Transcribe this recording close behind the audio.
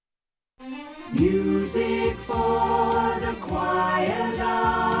Music for the quiet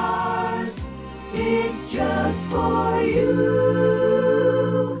hours. It's just for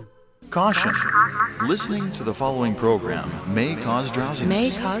you. Caution. Listening to the following program may cause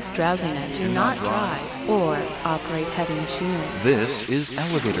drowsiness. Do not drive or operate heavy machinery. This is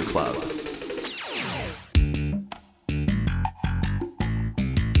Elevator Club.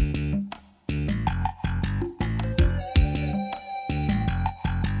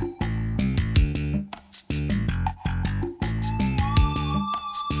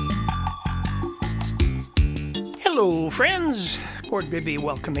 Hello, friends. Gord Bibby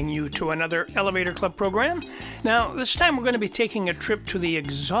welcoming you to another Elevator Club program. Now, this time we're going to be taking a trip to the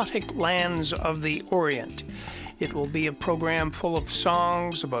exotic lands of the Orient. It will be a program full of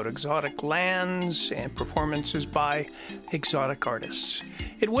songs about exotic lands and performances by exotic artists.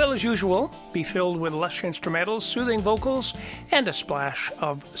 It will, as usual, be filled with lush instrumentals, soothing vocals, and a splash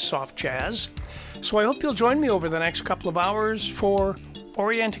of soft jazz. So I hope you'll join me over the next couple of hours for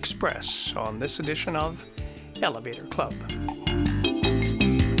Orient Express on this edition of Elevator Club.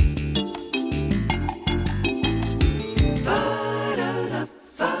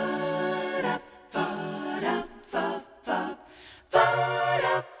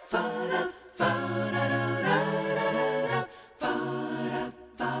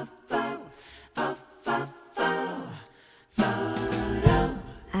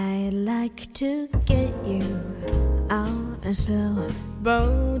 I'd like to get you on a slow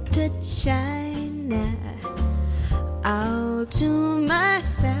boat to China, all to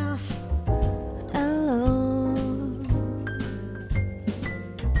myself alone,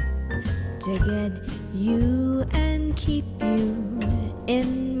 to get you and keep you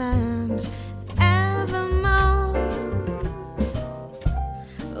in my arms evermore.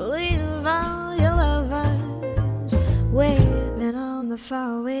 Leave all your lovers waiting on the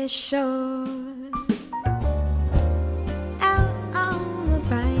faraway shore, out on the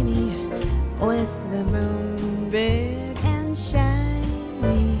briny with the moon big and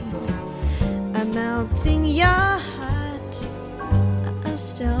shiny, I'm melting your heart of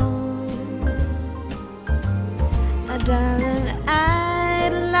stone. Darling,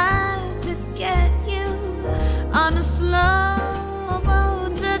 I'd like to get you on a slow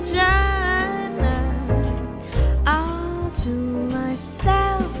boat to China, all to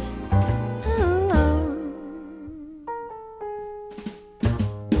myself alone.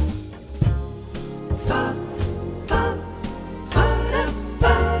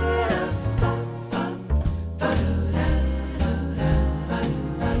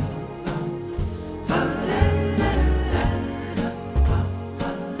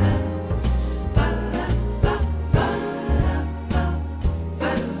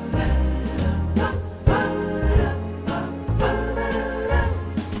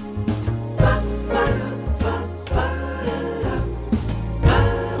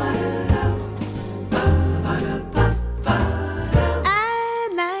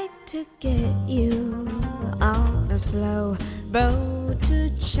 I'd like to get you on a slow boat to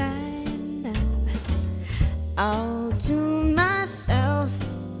China, all to myself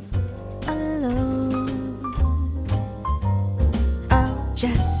alone. Oh,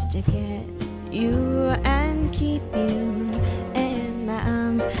 just to get you and keep you in my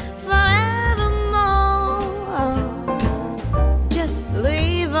arms forevermore. Just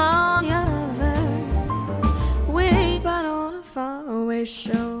leave all your lovers wait but on a faraway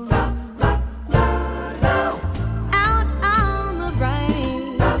shore, out on the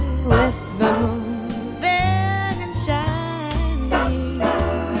briny with the moon big and shiny,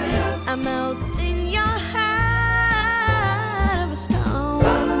 I'm melting your heart of a stone.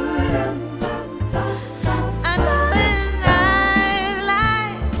 Darling,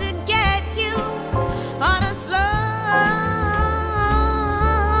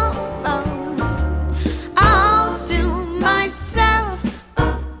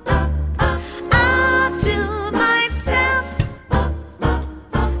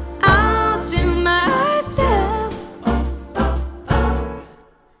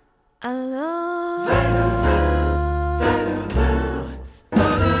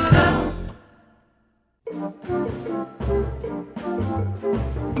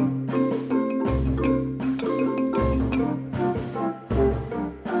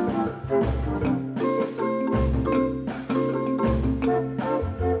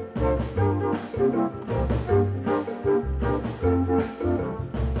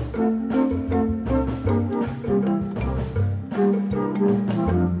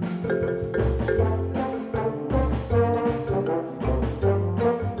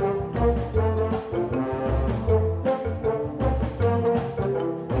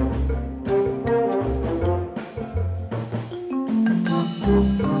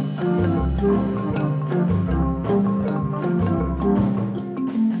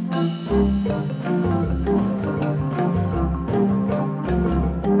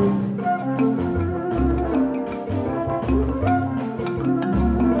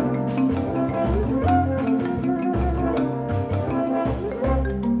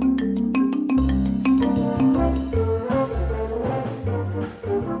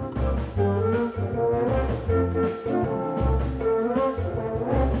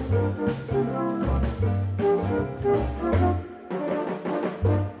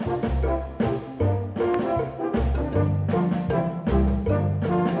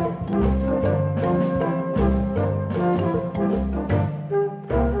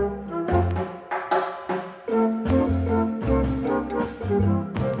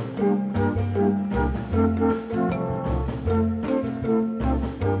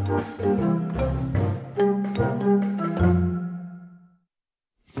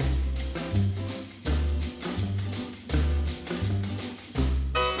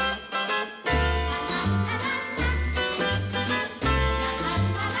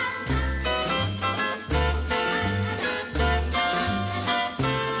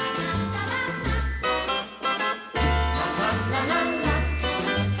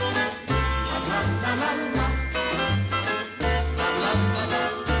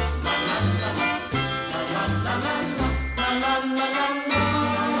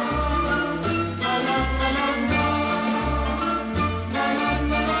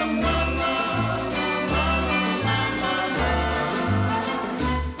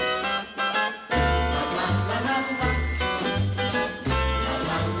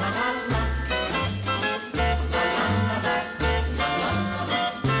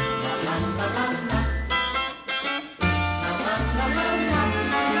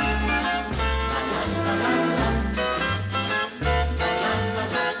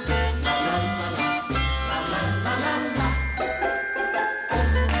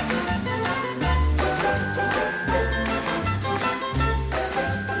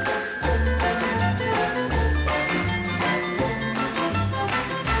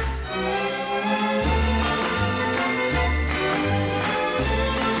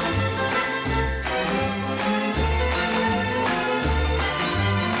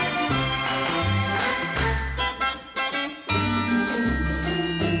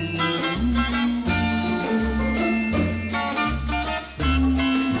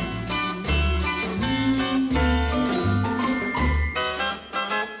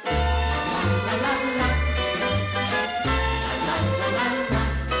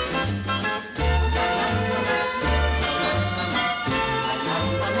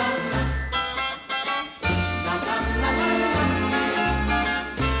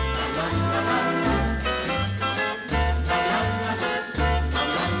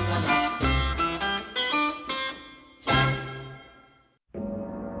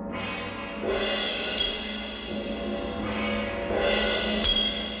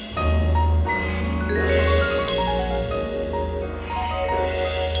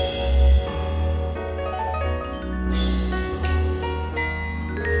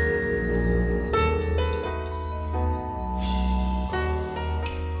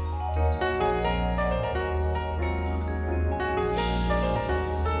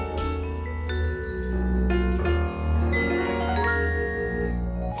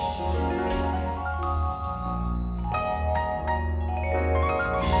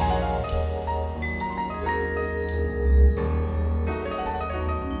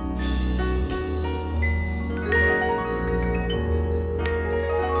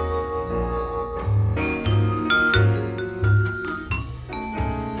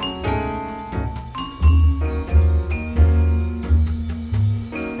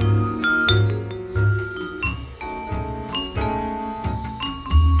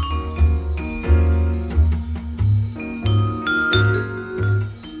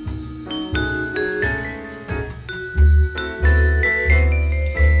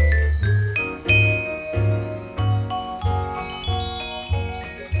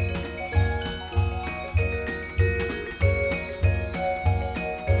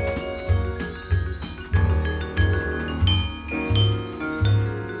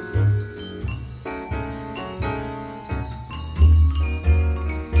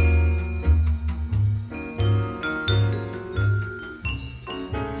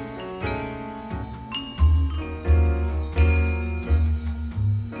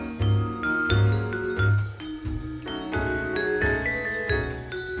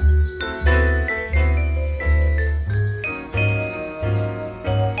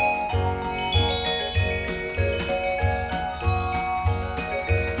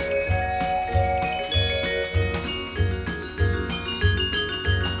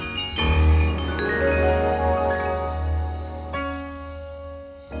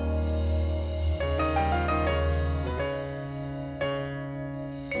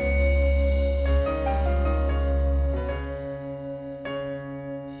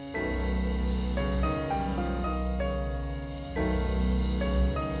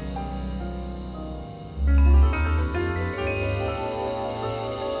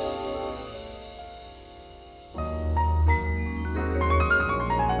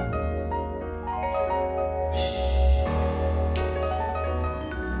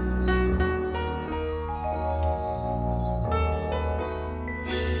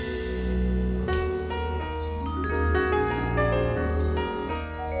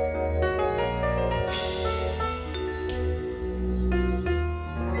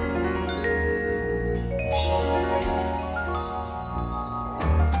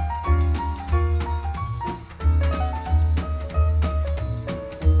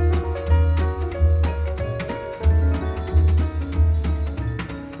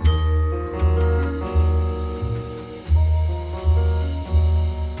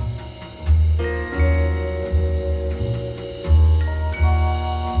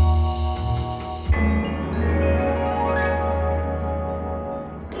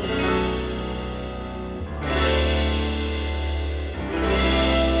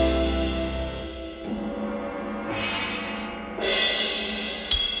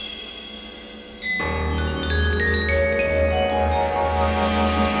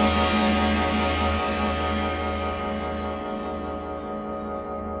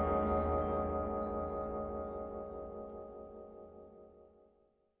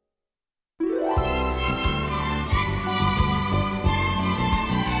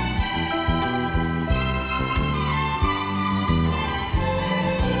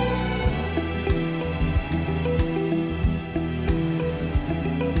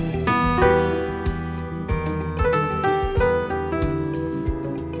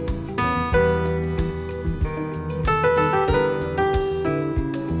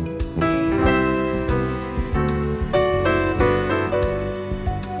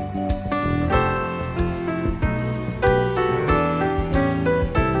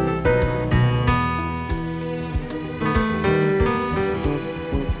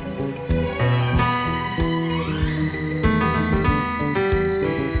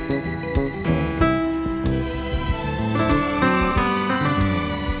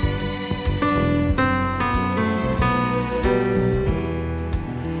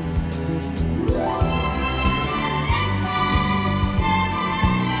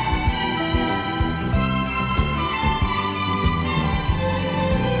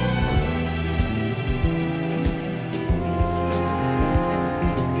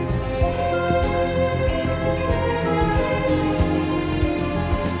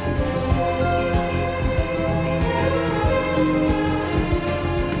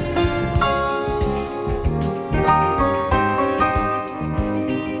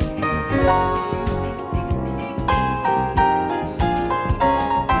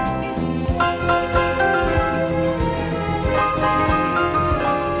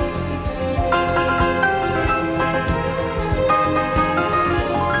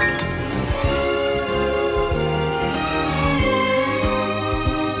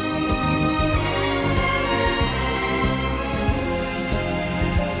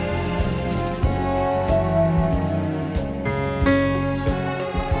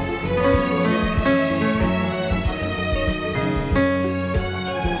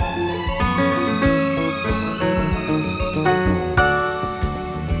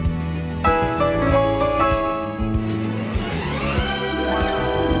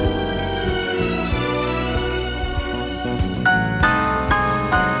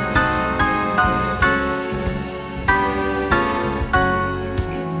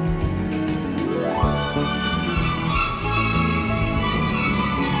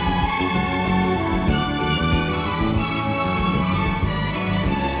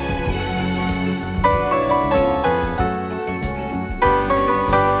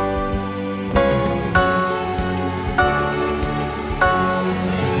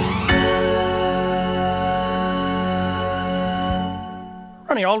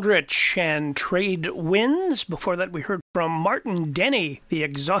 Johnny Aldrich and Trade Winds. Before that, we heard from Martin Denny, the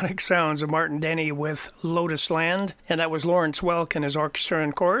exotic sounds of Martin Denny with Lotus Land. And that was Lawrence Welk and his orchestra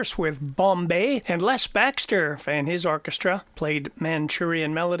and chorus with Bombay. And Les Baxter and his orchestra played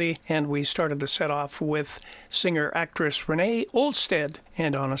Manchurian Melody. And we started the set off with singer-actress Renee Olstead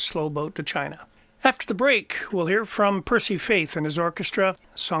and On a Slow Boat to China. After the break, we'll hear from Percy Faith and his orchestra,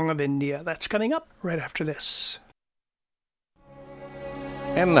 Song of India. That's coming up right after this.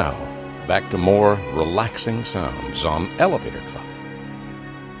 And now, back to more relaxing sounds on Elevator Club.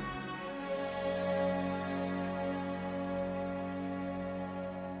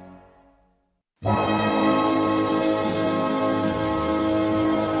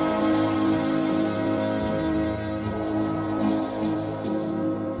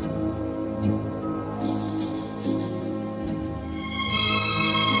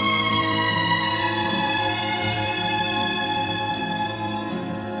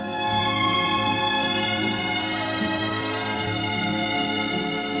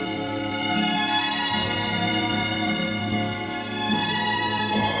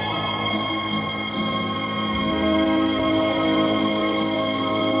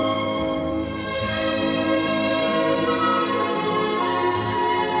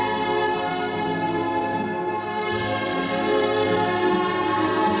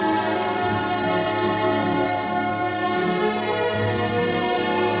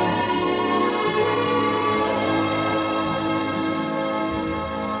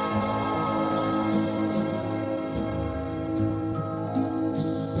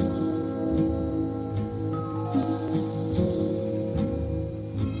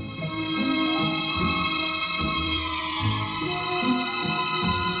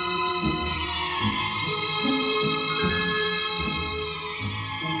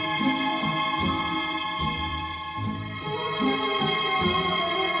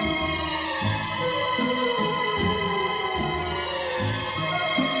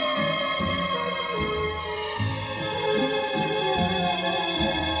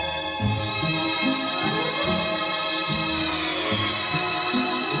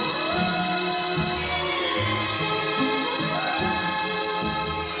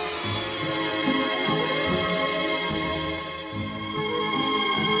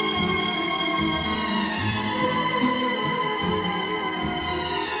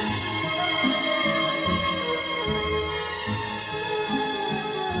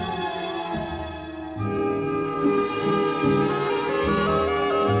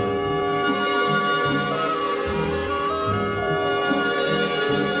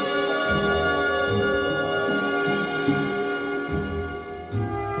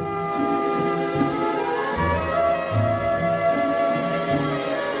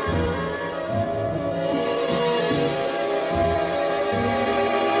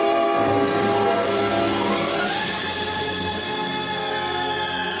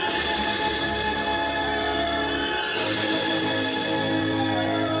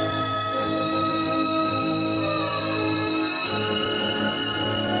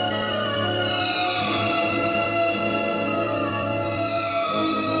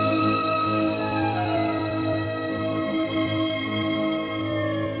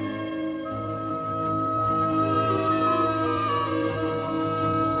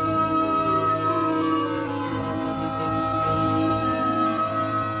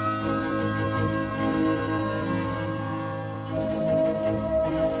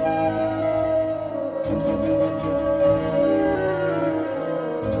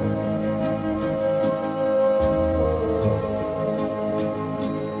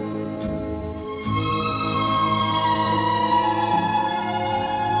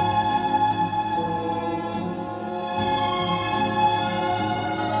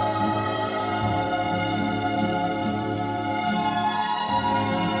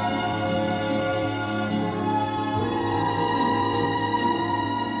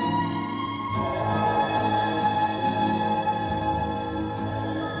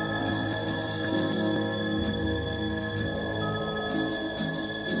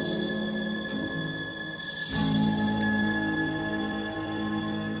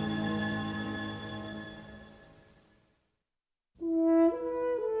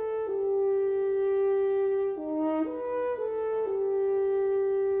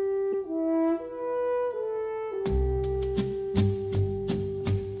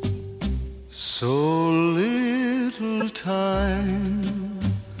 So little time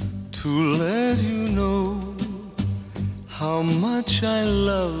to let you know how much I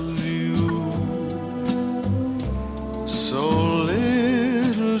love you. So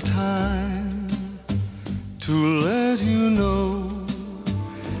little time to let you know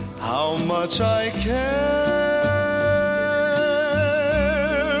much I care,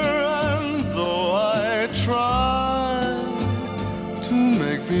 and though I try to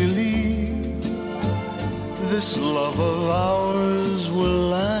make believe this love of ours will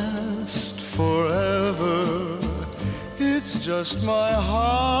last forever, it's just my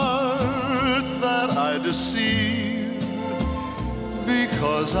heart that I deceive,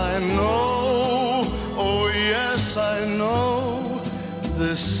 because I know, oh yes I know,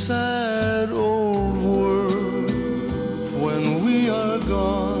 this sad old world, when we are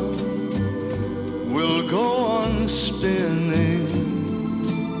gone, will go on spinning.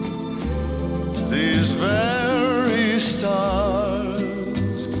 These very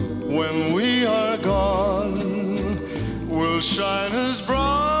stars, when we are gone, will shine as bright.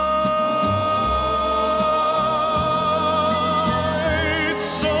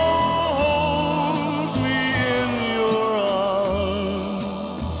 So hold me in your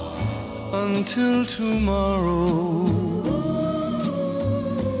arms until tomorrow,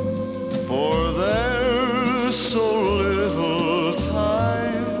 for there's so little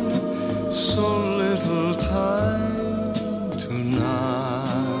time, so little time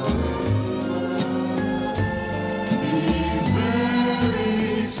tonight. These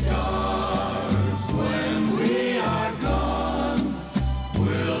very stars, when we are gone,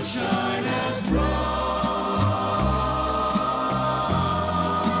 will shine as bright.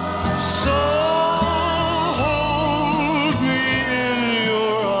 So hold me in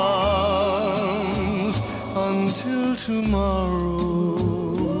your arms until tomorrow,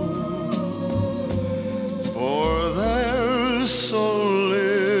 for there's so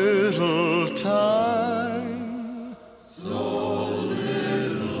little time, so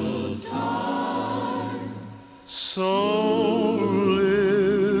little time, so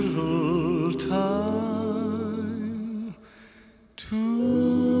little time tonight.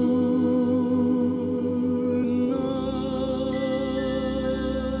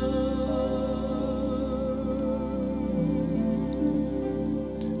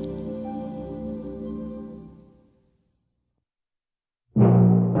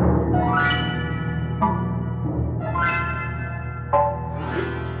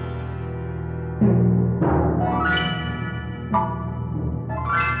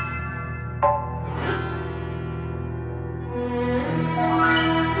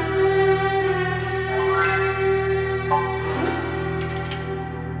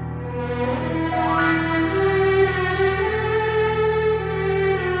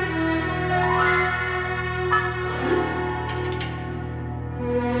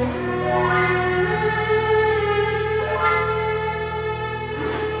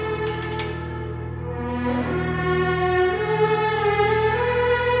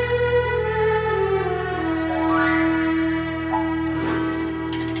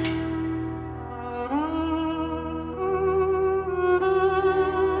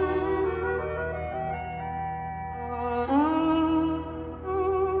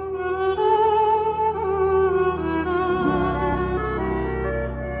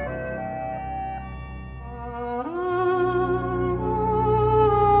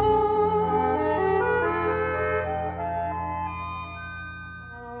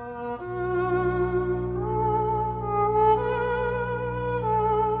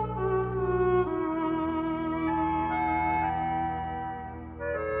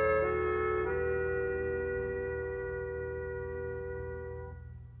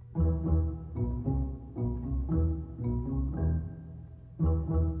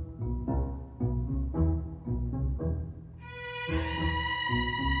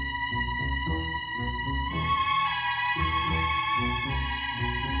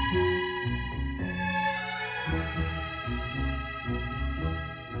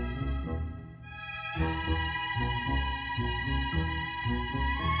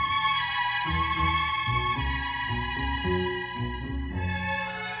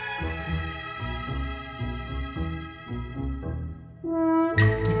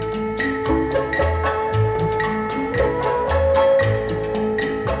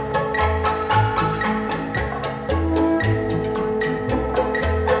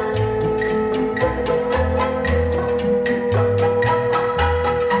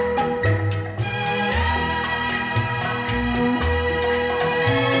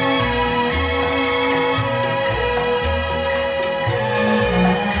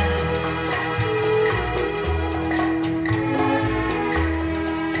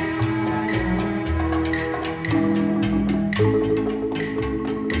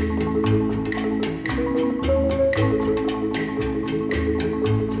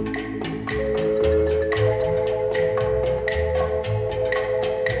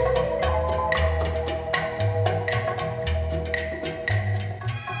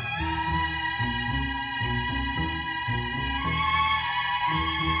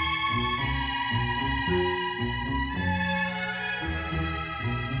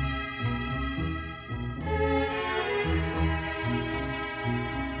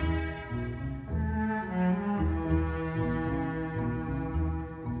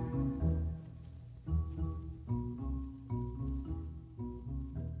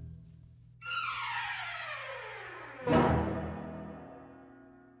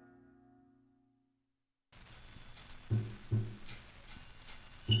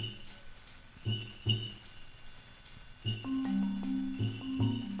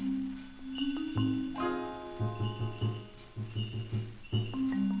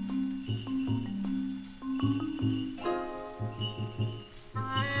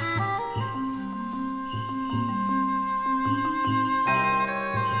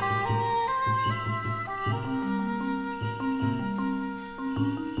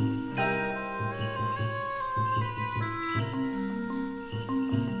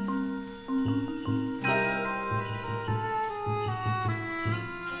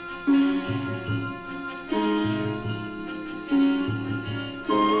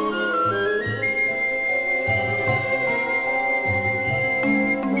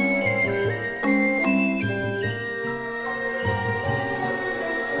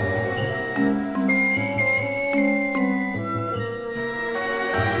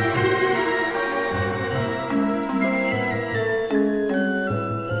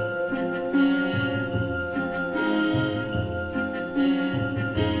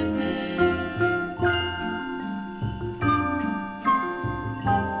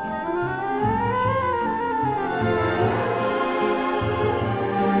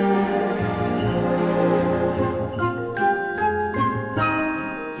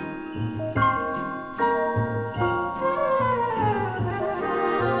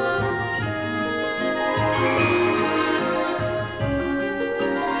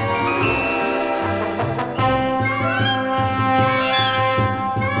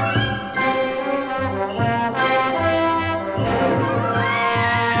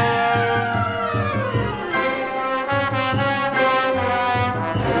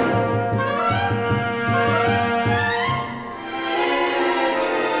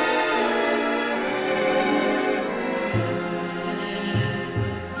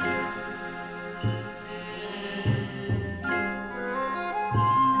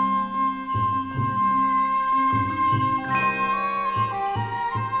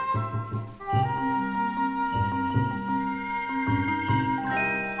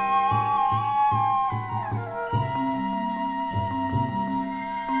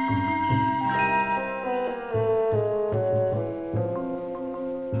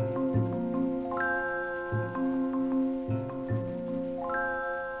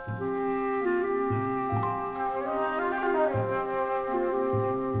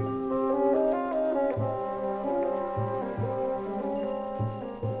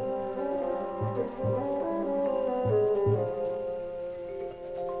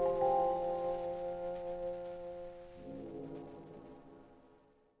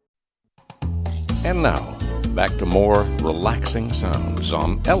 And now, back to more relaxing sounds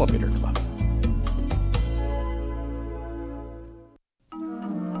on Elevator Club.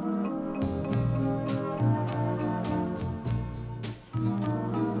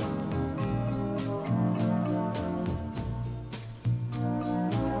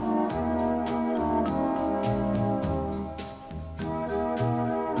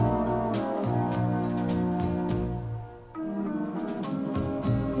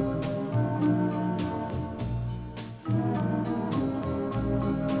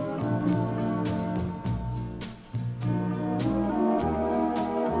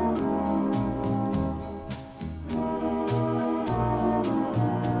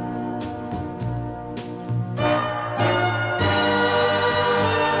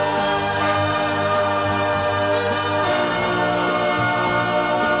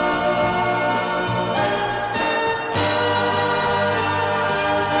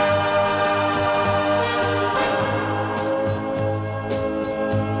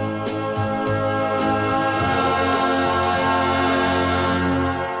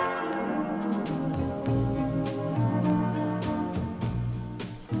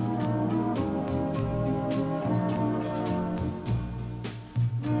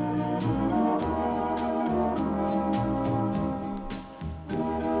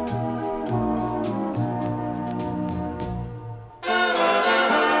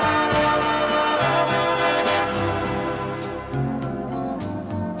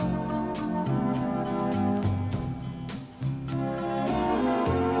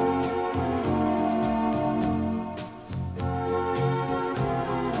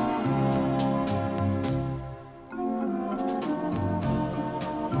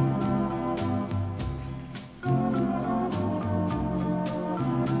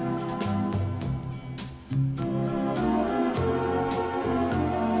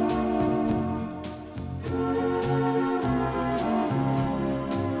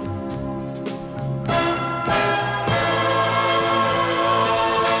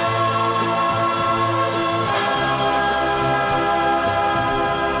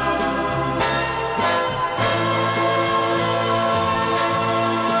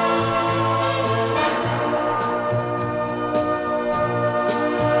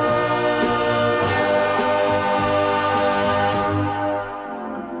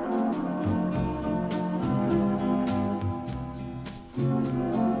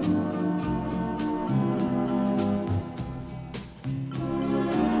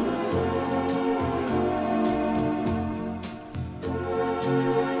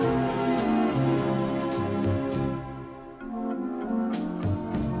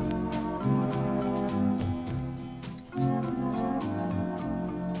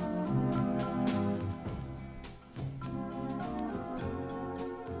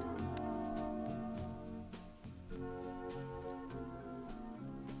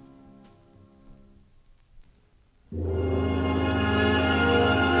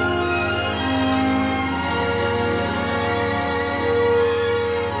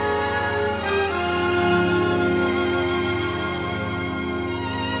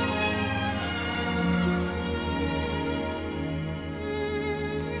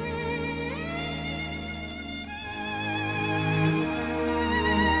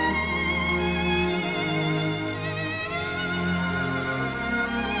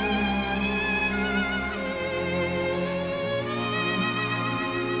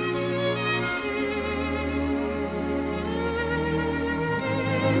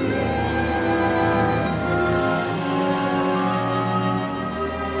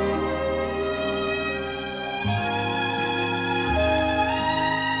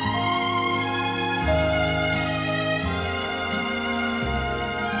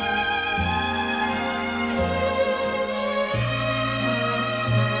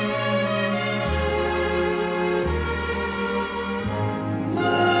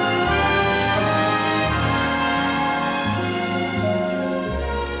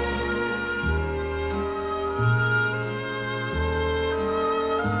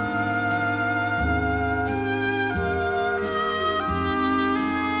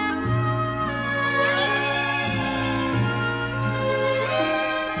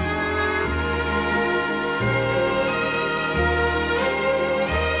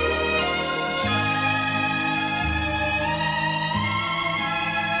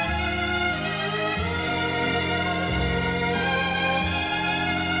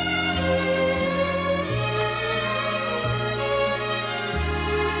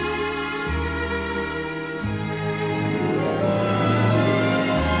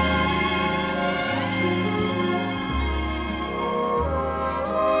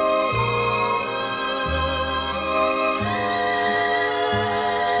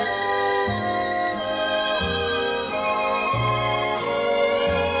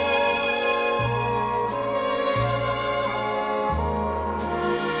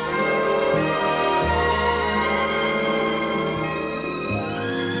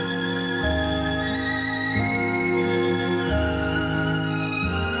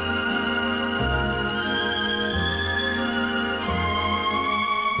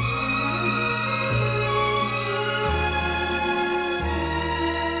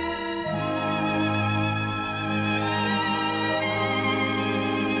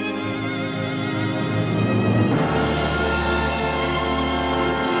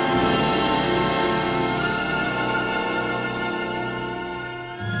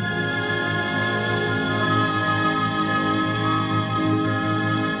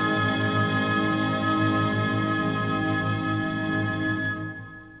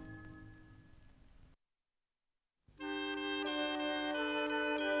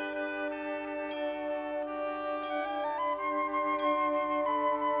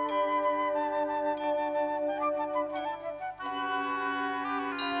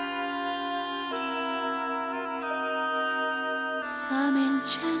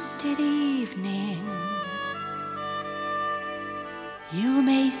 enchanted evening, you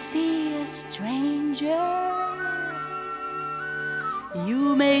may see a stranger.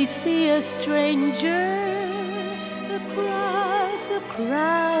 You may see a stranger across a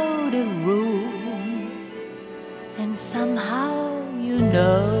crowded room, and somehow you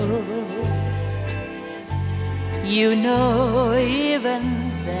know even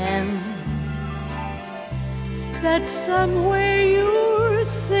then, that somewhere you'll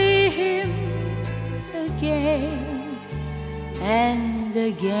see him again and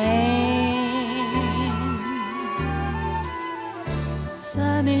again.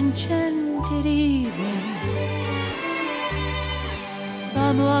 Some enchanted evening,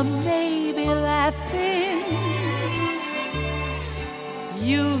 someone may be laughing.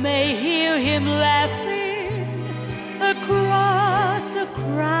 You may hear him laughing across a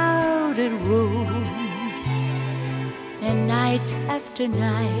crowded room. And night after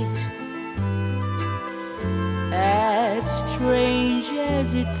night, as strange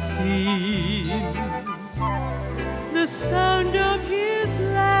as it seems, the sound of his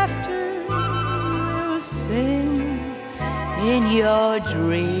laughter will sing in your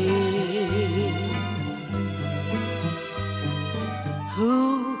dreams.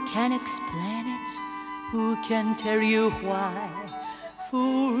 Who can explain it? Who can tell you why?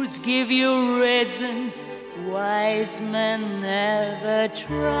 Fools give you reasons, wise men never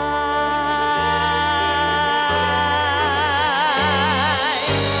try.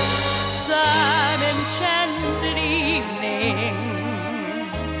 Some enchanted evening,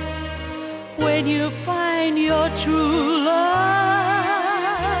 when you find your true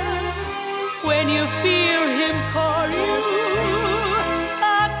love, when you feel him call you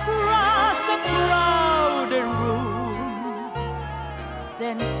across a crowded room,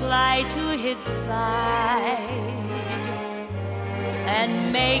 then fly to his side and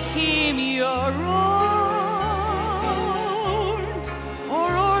make him your own.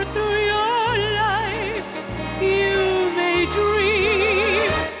 Or through your life you may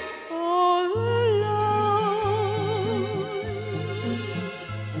dream all alone.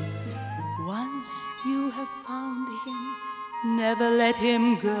 Once you have found him, never let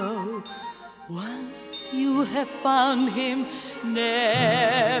him go. Once you have found him,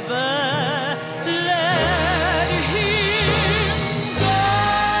 never let him go.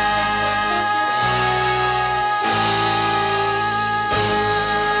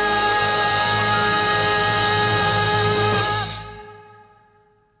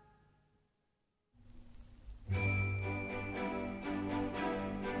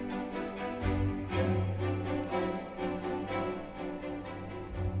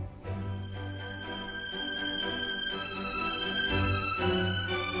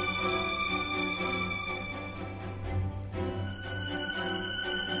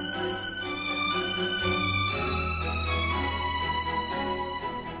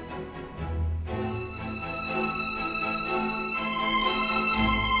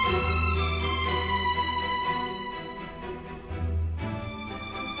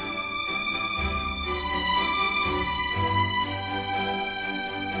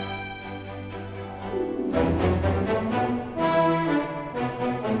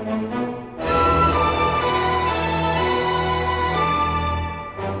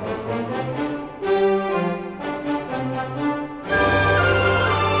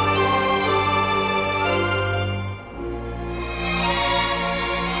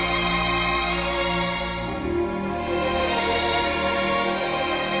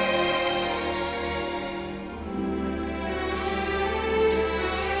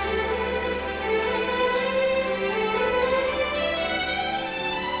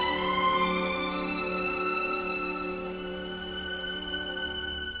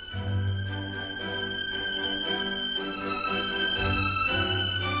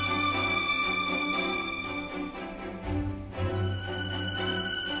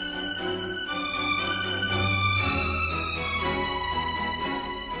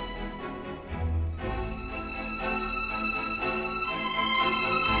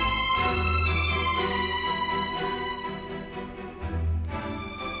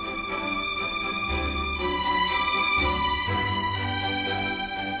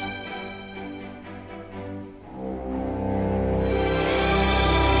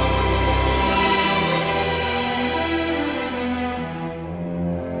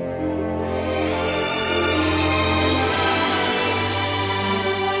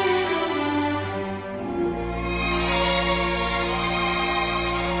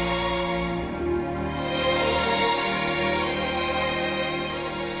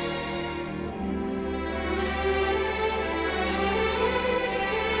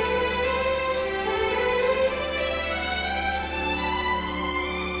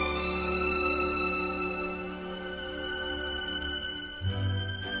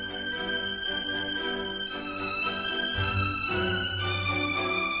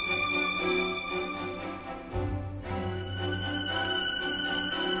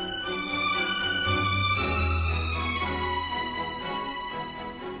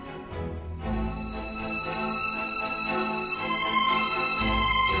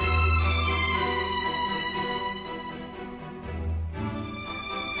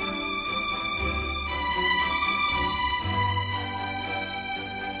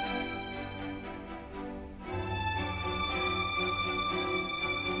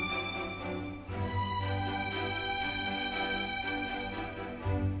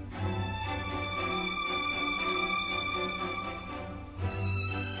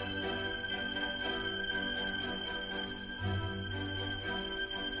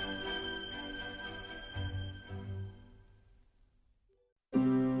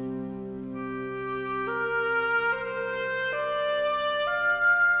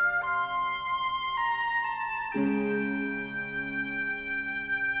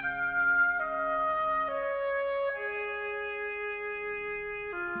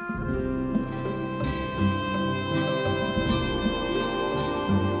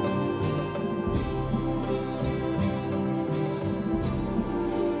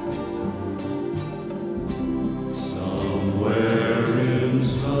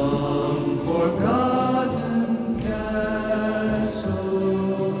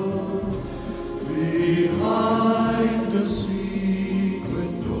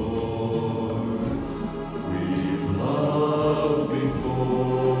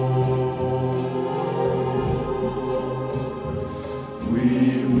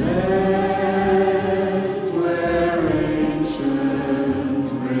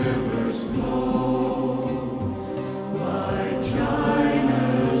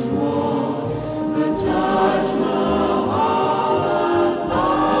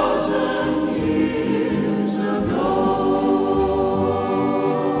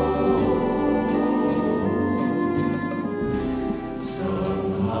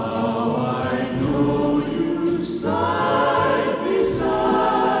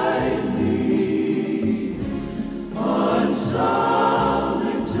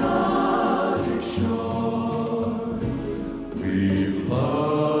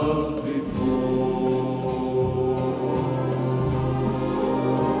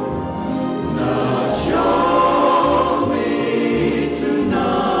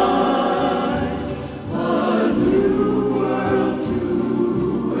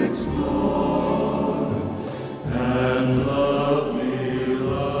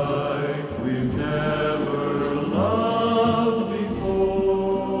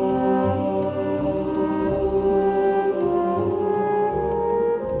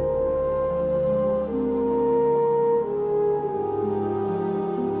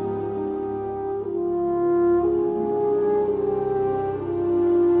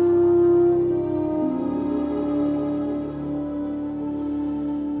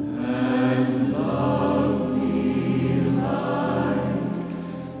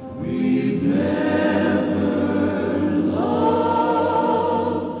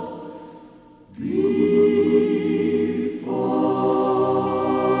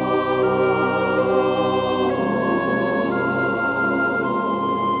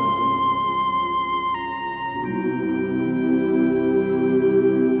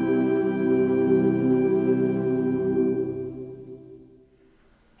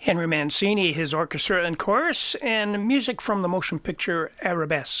 Henry Mancini, his orchestra and chorus, and music from the motion picture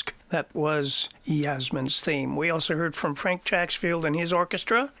Arabesque. That was Yasmin's theme. We also heard from Frank Chaxfield and his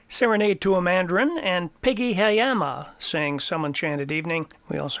orchestra, Serenade to a Mandarin, and Peggy Hayama sang Some Enchanted Evening.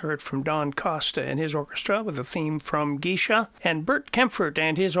 We also heard from Don Costa and his orchestra with a theme from Geisha, and Bert Kempfert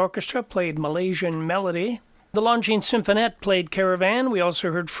and his orchestra played Malaysian Melody. The Longines Symphonette played Caravan. We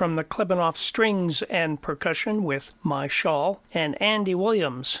also heard from the Klebanoff Strings and Percussion with My Shawl. And Andy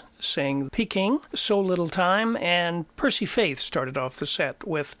Williams sang Peking, So Little Time, and Percy Faith started off the set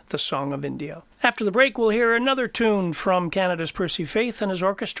with The Song of India. After the break, we'll hear another tune from Canada's Percy Faith and his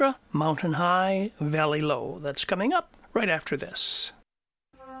orchestra, Mountain High, Valley Low. That's coming up right after this.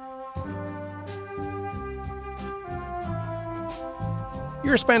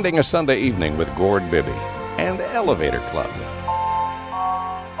 You're spending a Sunday evening with Gord Bibby and Elevator Club.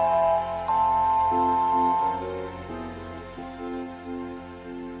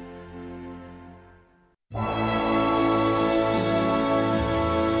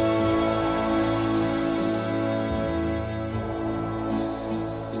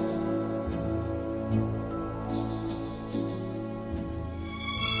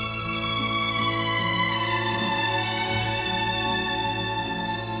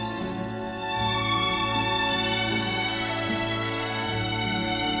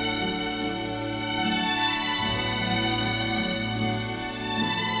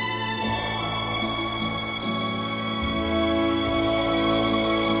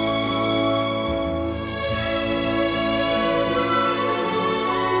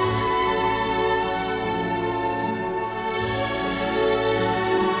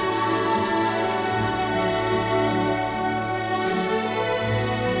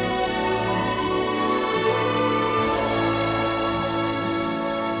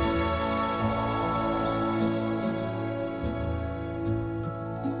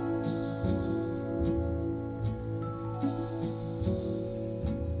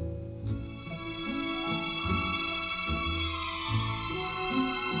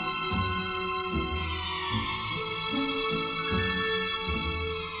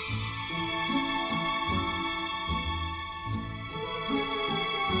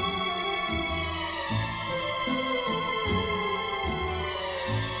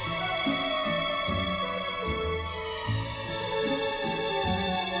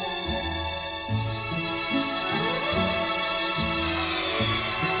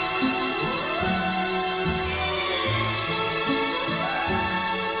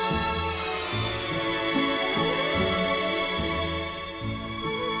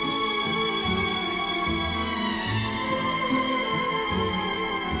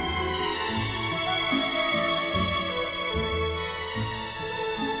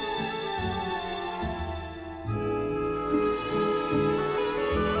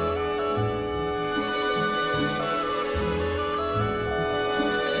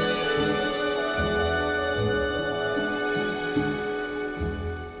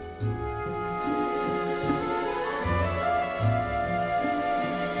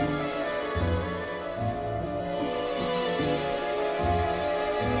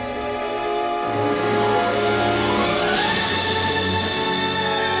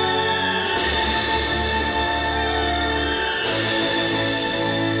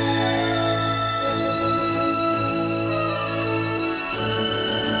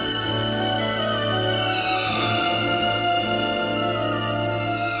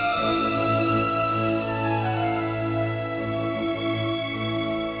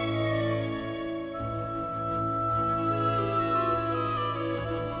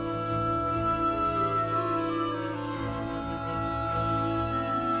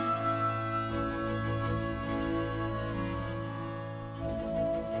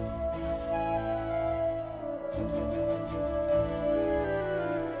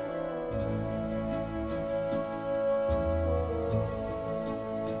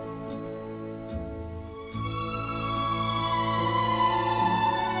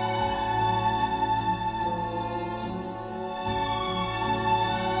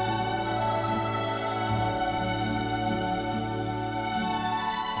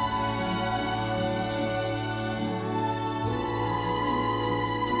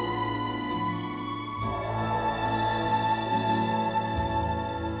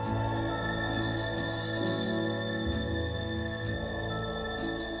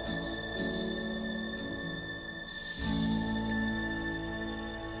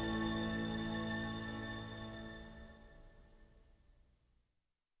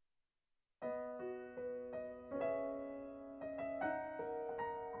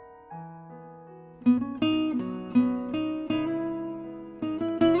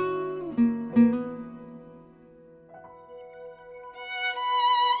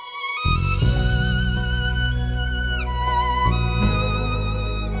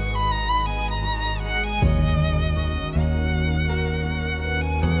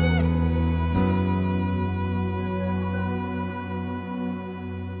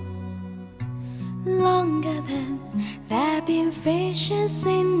 fishes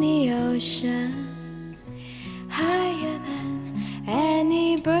in the ocean, higher than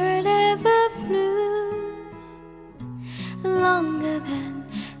any bird ever flew, longer than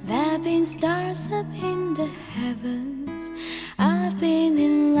there have been stars up in the heavens. I've been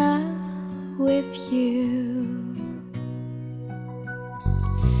in love with you.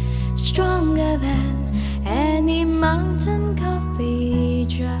 Stronger than any mountain coffee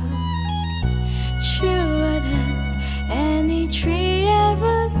drop, truer than any tree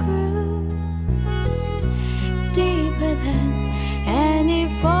ever grew, deeper than any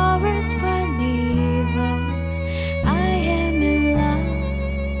forest carnival. I am in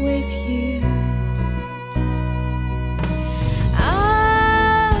love with you.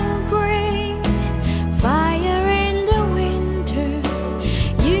 I'll bring fire in the winters,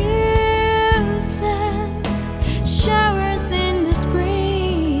 you send showers in the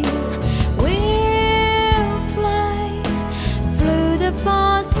spring. We'll fly through the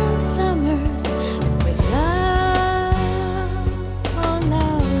falls and summers with love on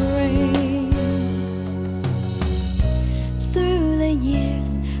our wings. Through the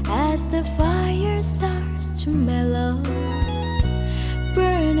years, as the fire starts to mellow,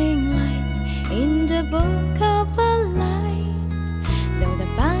 burning lights in the book of a light, though the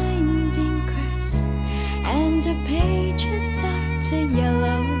binding cracks and the pages start to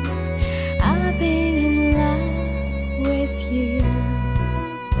yellow, I've been in love with you.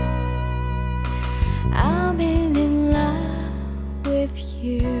 I've been in love with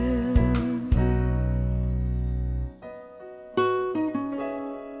you.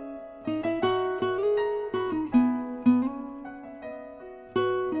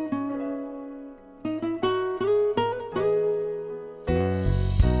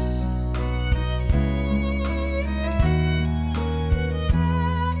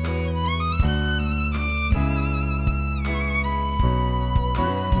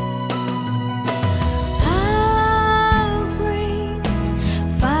 I'll bring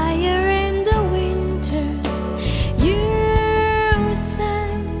fire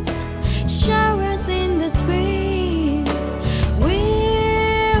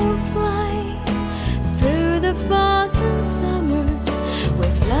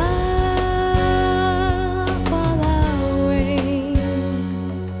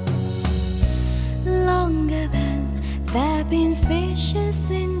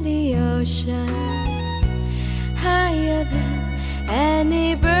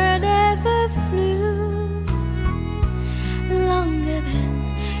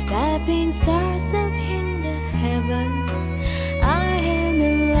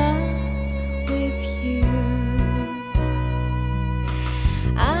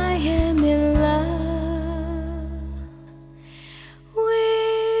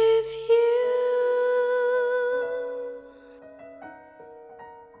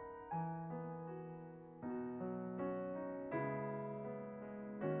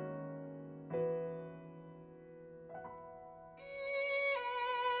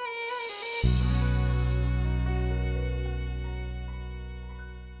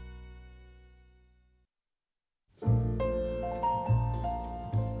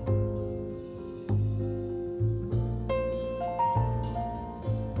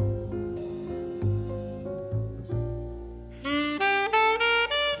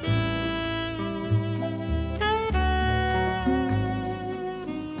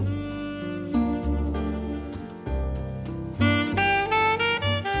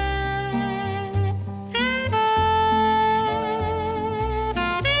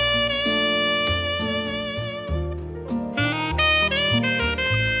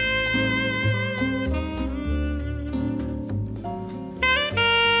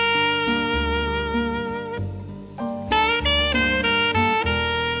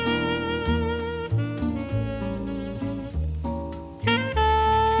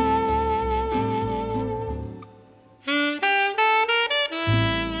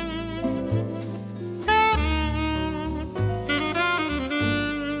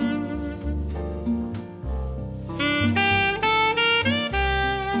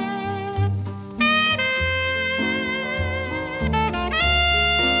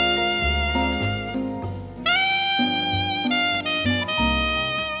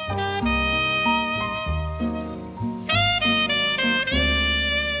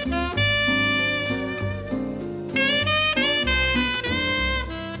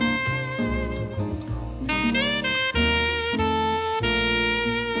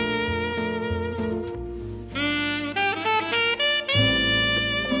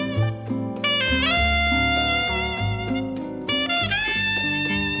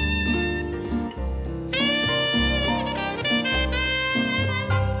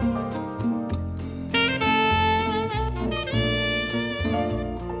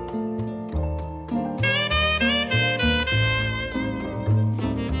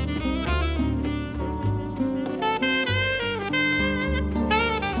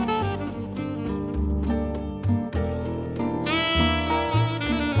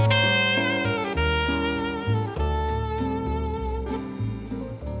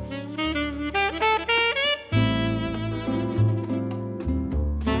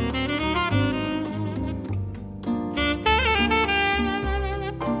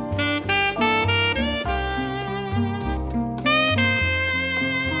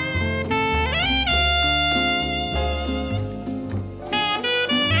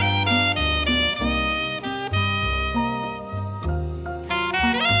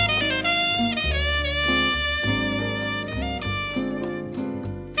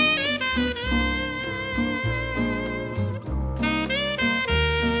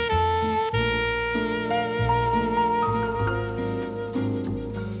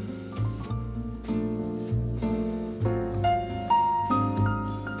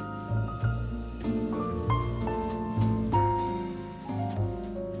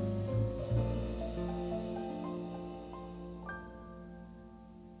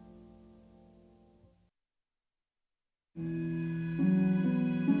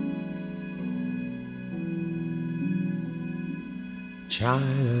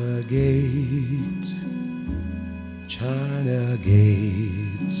China Gate, China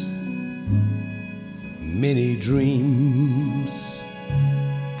Gate, many dreams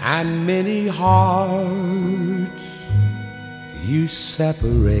and many hearts you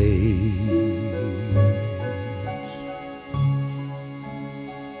separate.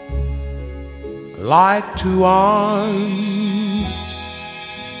 Like two arms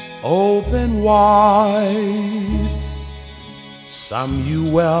open wide, some you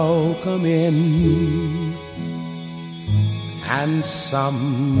welcome in, and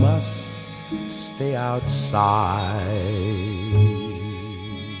some must stay outside.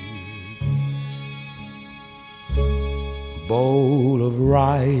 Bowl of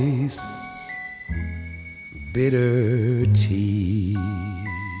rice, bitter tea.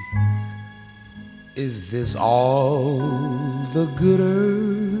 Is this all the good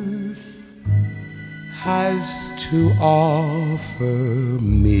earth has to offer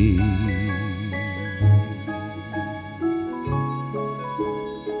me?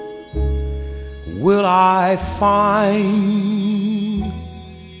 Will I find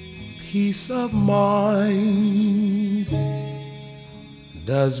peace of mind?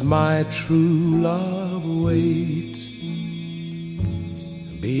 Does my true love wait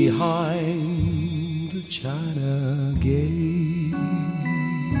behind the China Gate?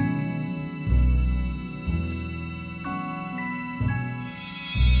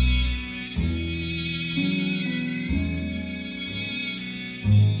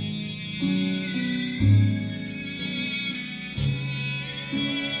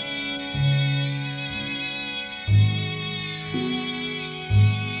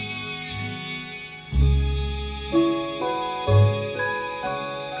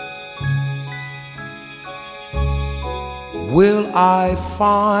 Will I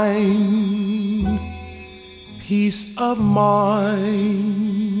find peace of mind?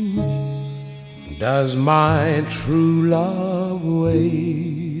 Does my true love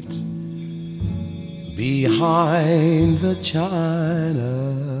wait behind the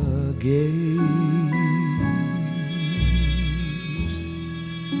China Gate?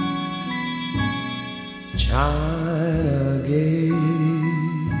 China Gate.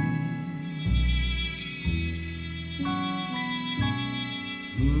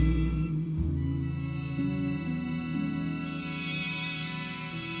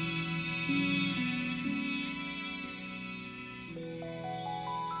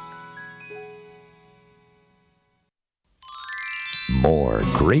 More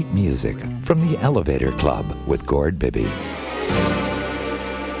great music from the Elevator Club with Gord Bibby.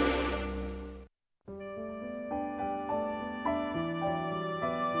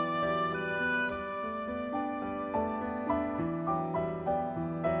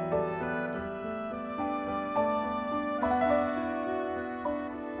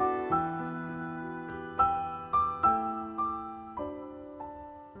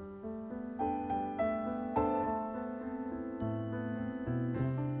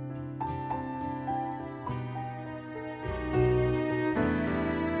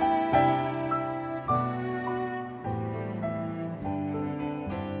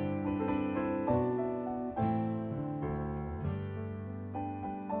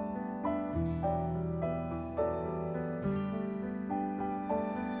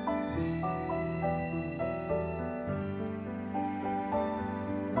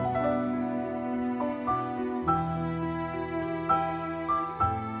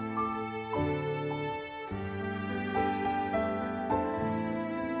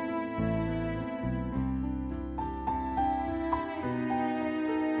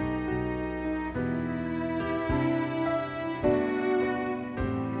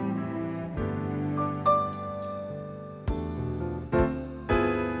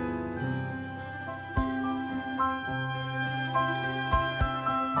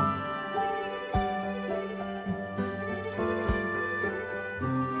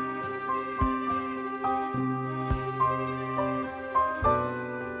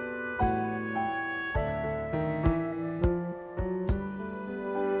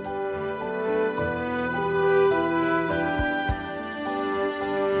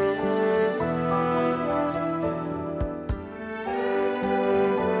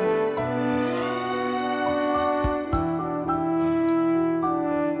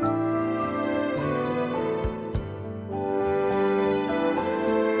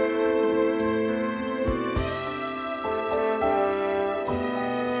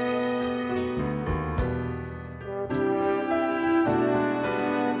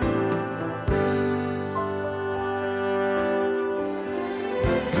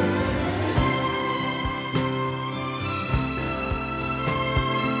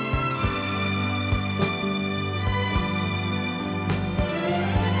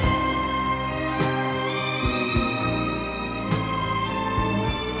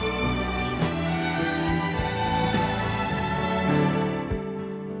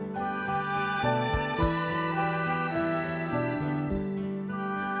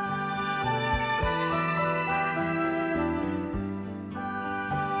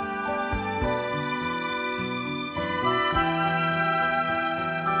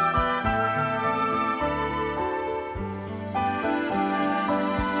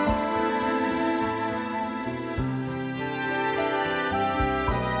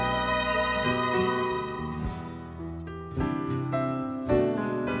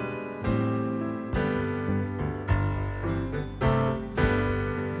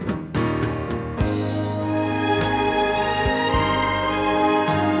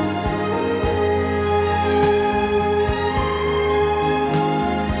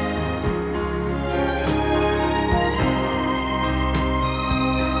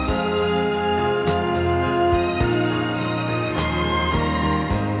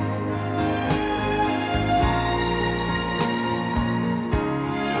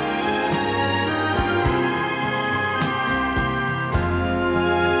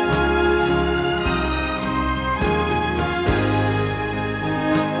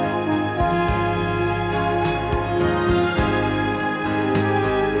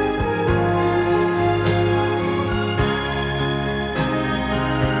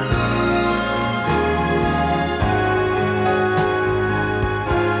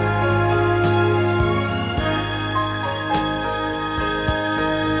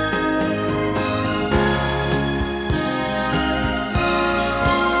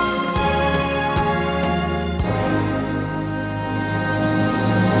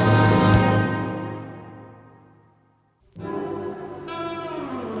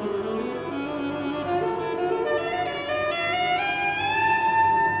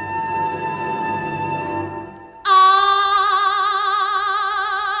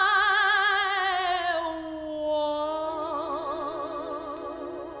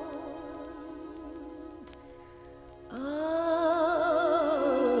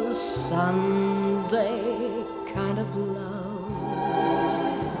 a Sunday kind of love,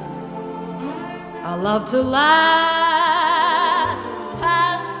 a love to last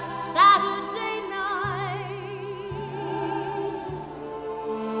past Saturday night.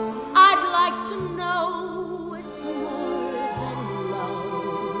 I'd like to know it's more than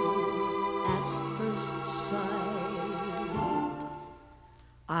love at first sight.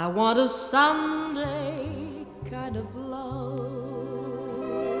 I want a Sunday kind of love.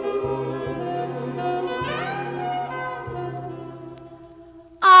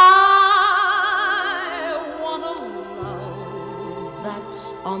 I want a love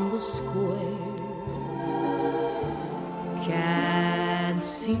that's on the square. Can't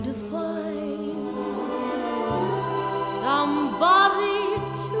seem to find somebody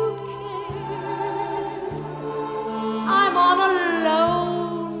to care. I'm on a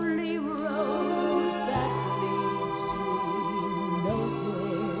lonely road that leads me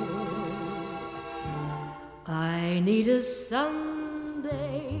nowhere. I need a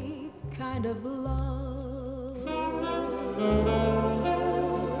Sunday kind of love.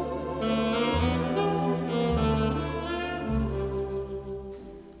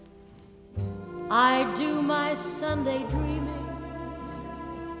 I do my Sunday dreaming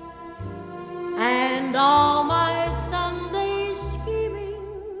and all my Sunday scheming,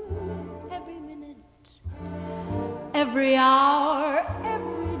 every minute, every hour,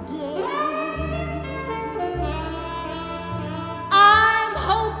 every day. I'm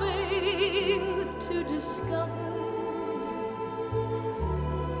hoping to discover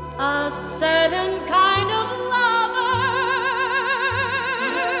a certain kind of lover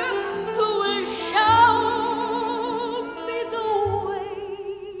who will show me the way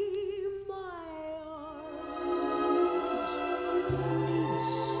my arms need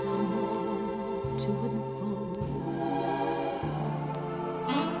someone to enfold,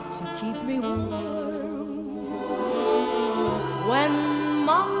 to keep me warm when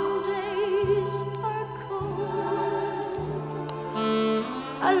Mondays are cold.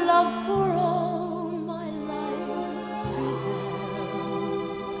 A love for all my life to have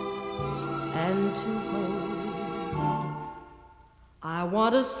and to hold. I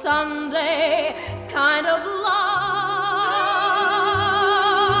want a Sunday kind of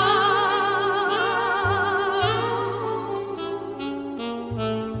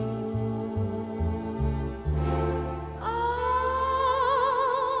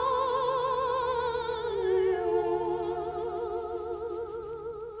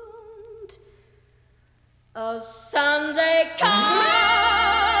a Sunday kind of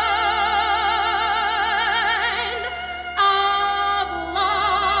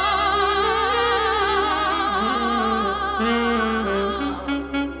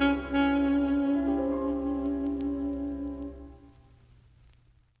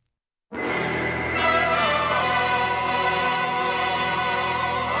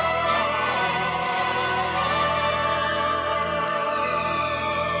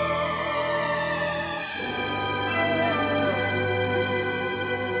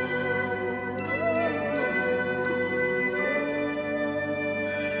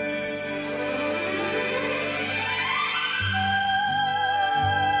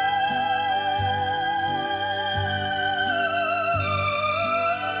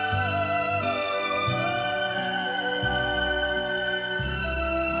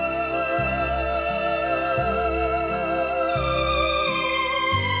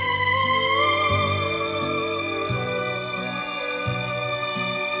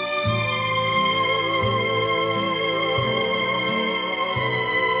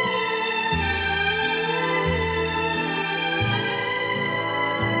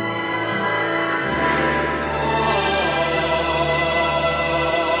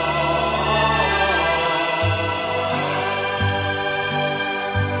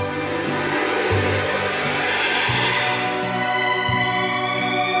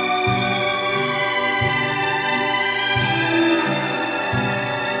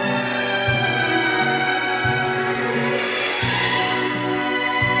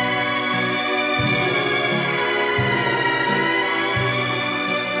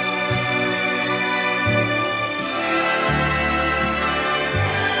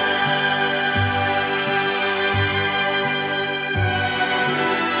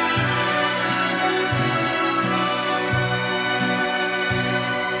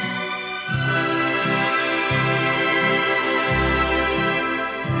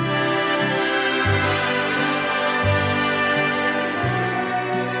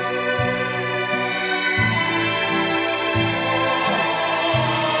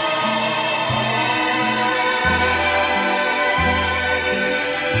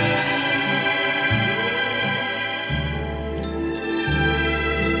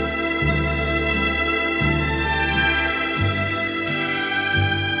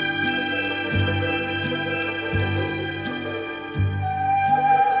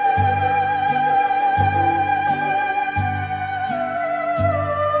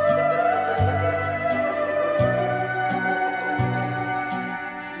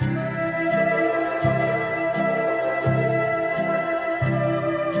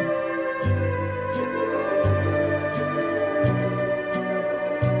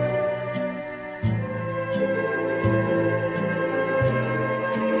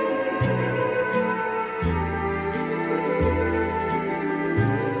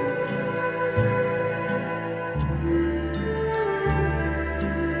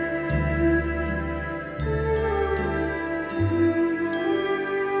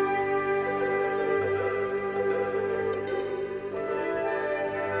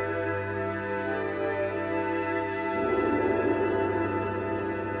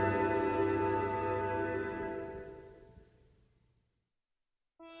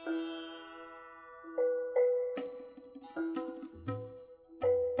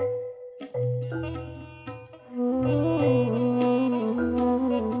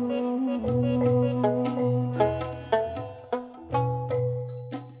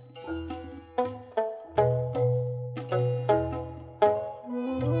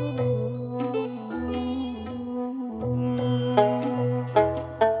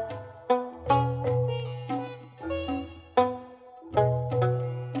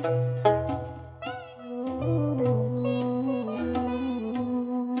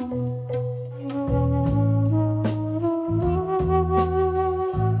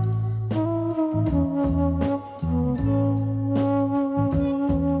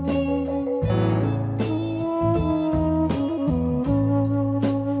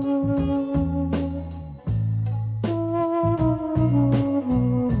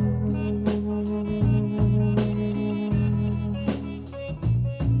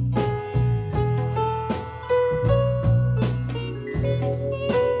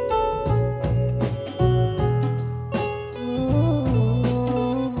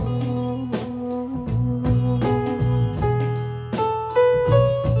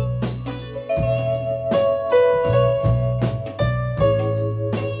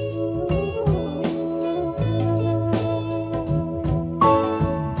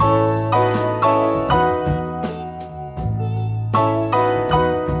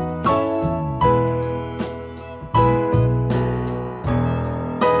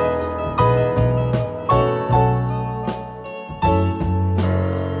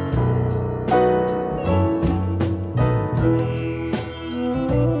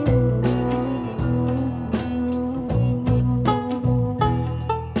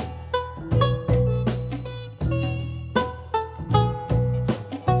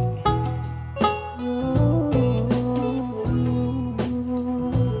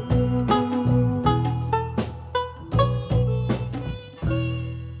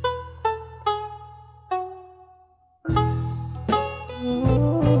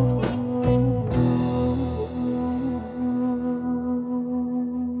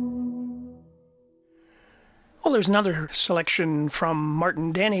Well, there's another selection from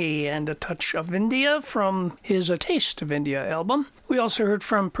Martin Denny and a touch of India from his A Taste of India album. We also heard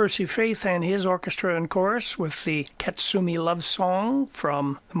from Percy Faith and his orchestra and chorus with the Katsumi Love Song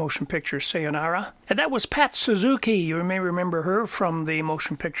from the motion picture Sayonara. And that was Pat Suzuki. You may remember her from the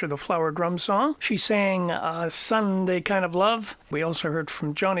motion picture The Flower Drum Song. She sang Sunday Kind of Love. We also heard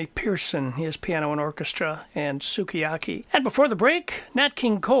from Johnny Pearson, his piano and orchestra, and Sukiyaki. And before the break, Nat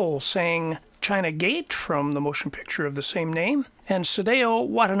King Cole sang China Gate from the motion picture of the same name, and Sadeo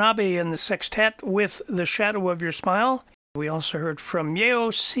Watanabe in the sextet with The Shadow of Your Smile. We also heard from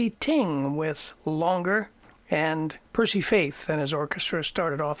Yeo Si Ting with Longer, and Percy Faith and his orchestra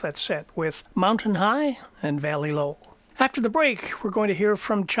started off that set with Mountain High and Valley Low. After the break, we're going to hear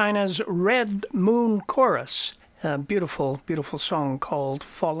from China's Red Moon Chorus, a beautiful, beautiful song called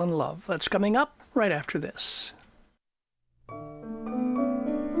Fall in Love. That's coming up right after this.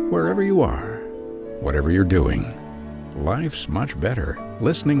 Wherever you are, whatever you're doing, life's much better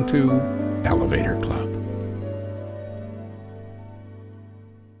listening to Elevator Club.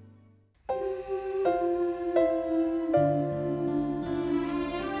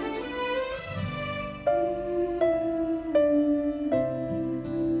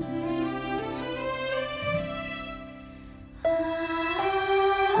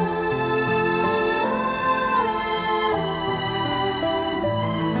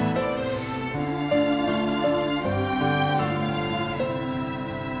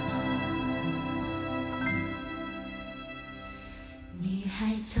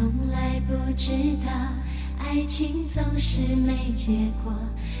结果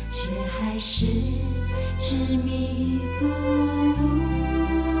却还是执迷不悟，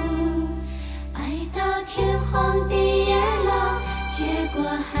爱到天荒地野老，结果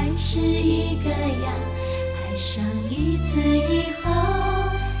还是一个样，爱上一次以后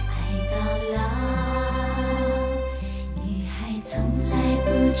爱到老。女孩从来不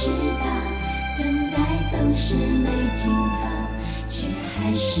知道等待总是没尽头，却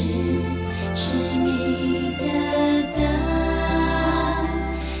还是痴迷的等，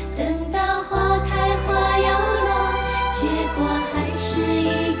等到花开花又落，结果还是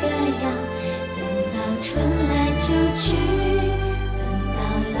一个样，等到春来秋去，等到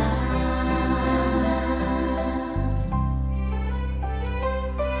老。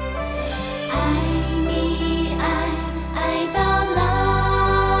爱你爱到老，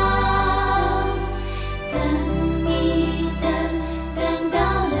等你等到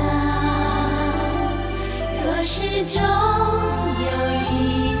老，若始终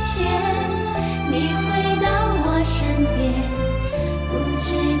你回到我身边，不知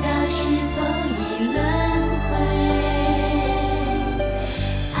道是否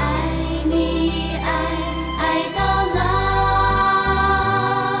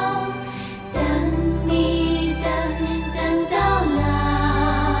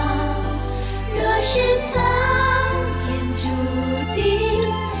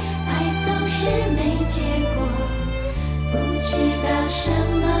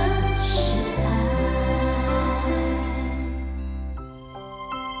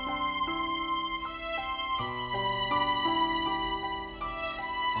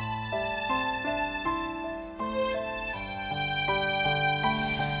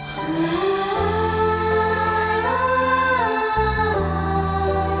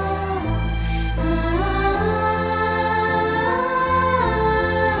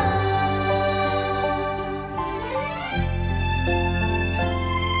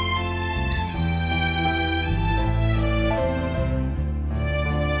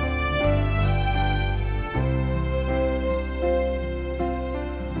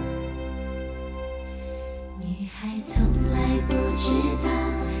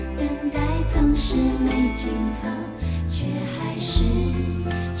尽头，却还是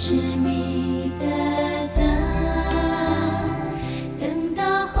痴迷的等。等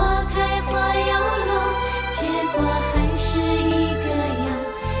到花开花又落，结果还是一个样。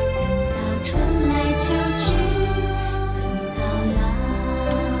等到春来秋去，等到老。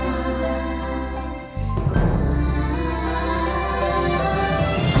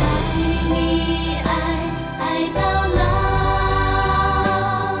爱你爱到老，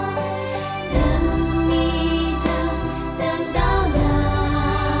等你等到老。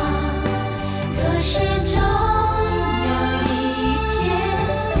若是终有一天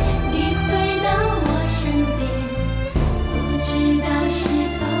你回到我身边，不知道是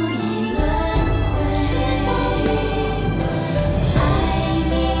否已轮回。爱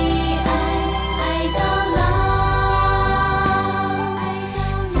你爱到老，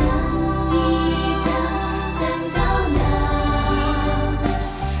等你等到老。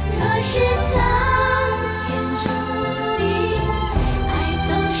若是苍天注定，爱总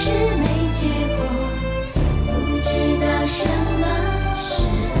是没结果，不知道什么是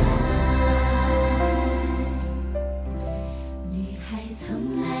爱。女孩从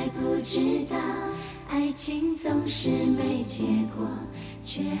来不知道，爱情总是没结果，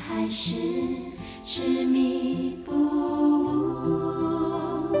却还是执迷不悟。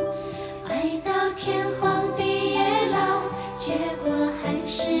爱到天荒地老，结果还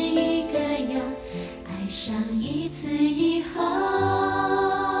是一个样。爱上一次以后，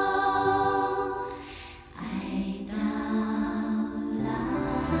爱到老。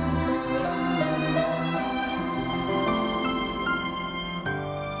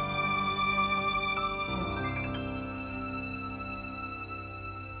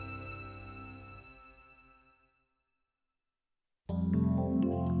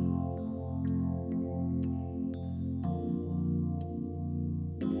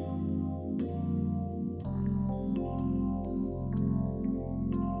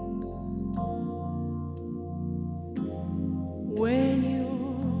When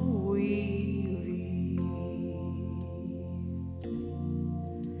you're weary,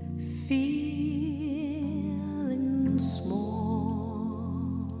 feeling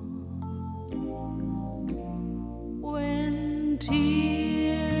small, when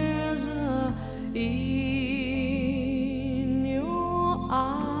tears are in your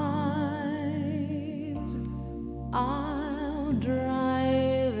eyes, I'll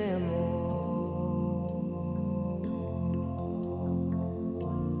dry them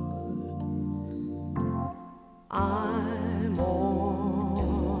I'm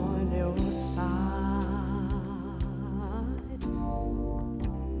on your side.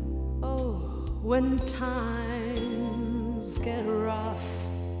 Oh, when times get rough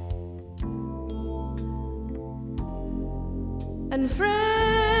and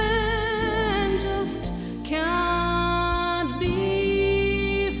friends just can't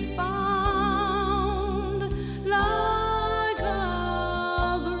be found, like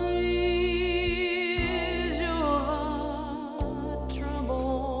a breeze, your heart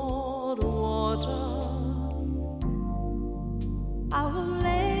troubled water, I will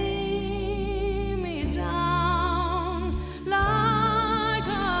lay me down like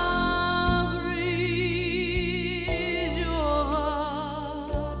a breeze, your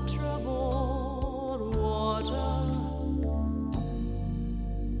heart troubled water,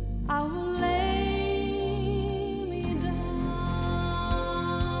 I will lay me down.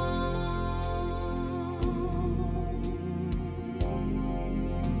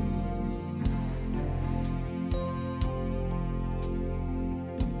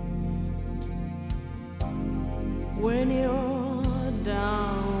 When you're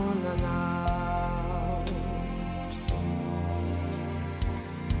down and out,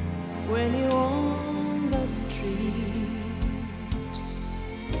 when you're on the street,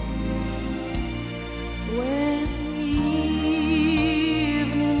 when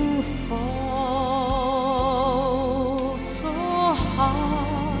evening falls so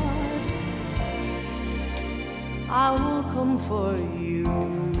hard, I will come for you.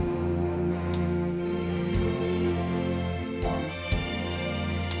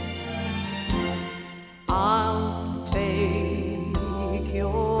 I'll take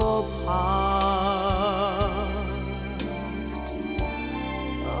your part.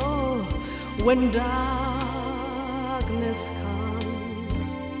 Oh, when darkness comes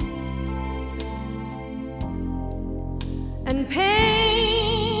and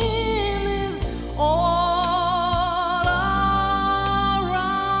pain is all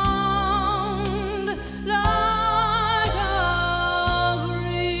around, like a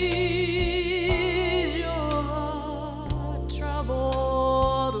breeze, your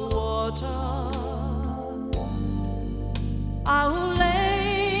troubled water,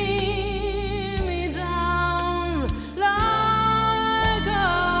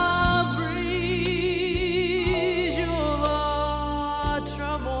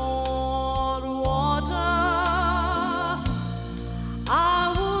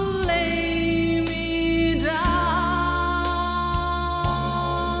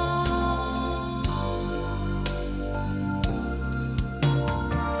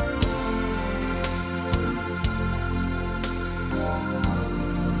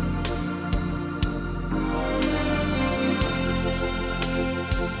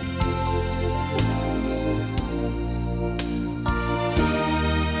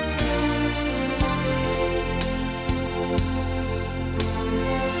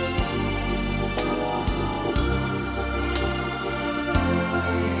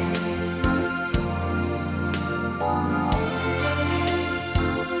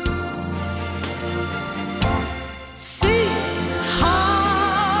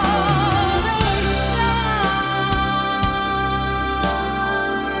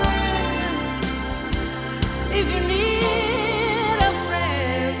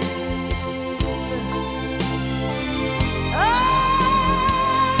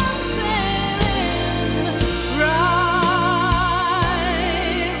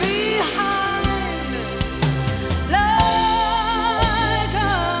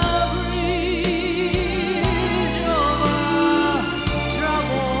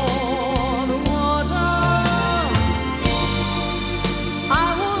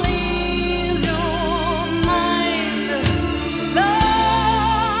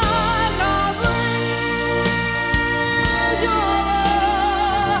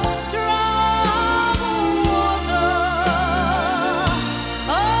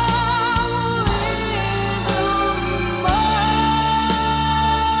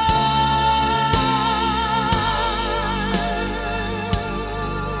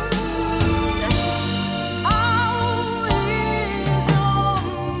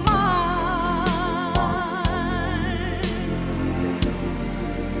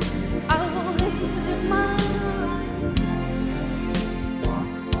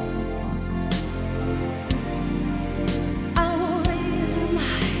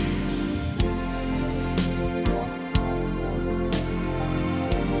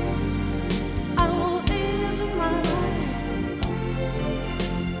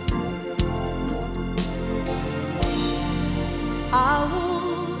 I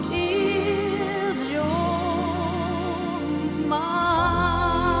will ease your mind.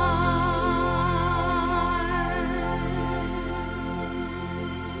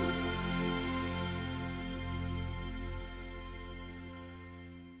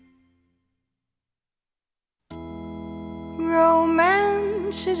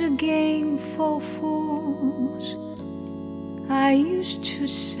 Romance is a game for fools, I used to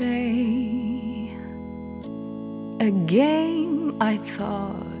say, a game I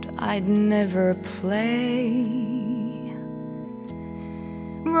thought I'd never play.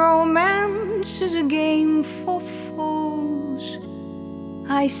 Romance is a game for fools,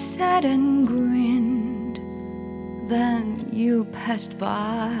 I sat and grinned. Then you passed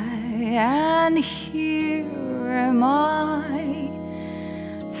by, and here am I,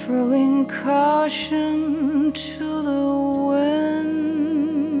 throwing caution to the wind.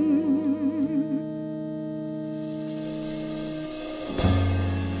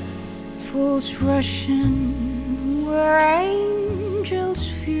 Fools rushing where angels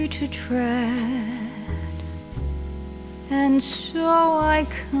fear to tread, and so I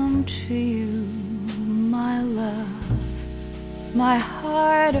come to you, my love, my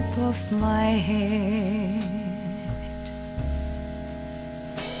heart above my head.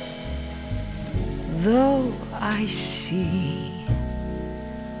 Though I see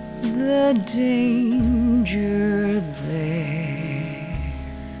the danger there,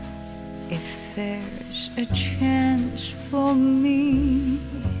 if there's a chance for me,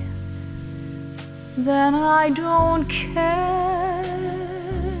 then I don't care.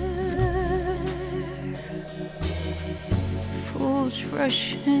 Fools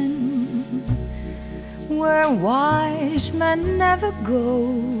rush in where wise men never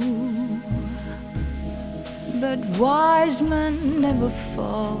go, but wise men never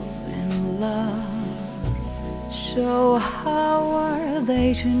fall in love. So how are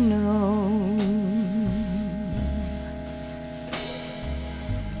they to know?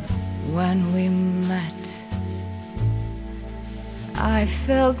 When we met, I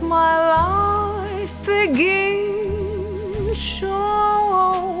felt my life begin. So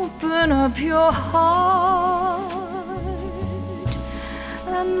open up your heart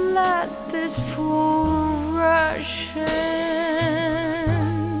and let this fool rush in.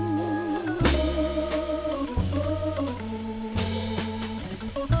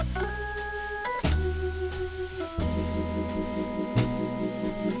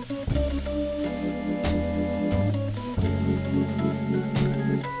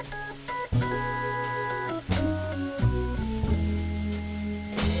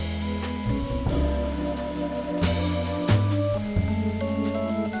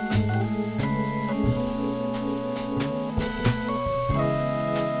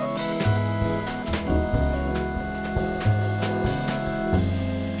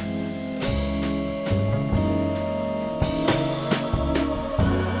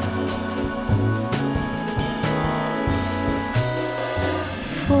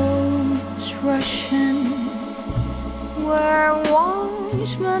 Where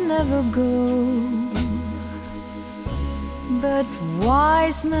wise men never go, but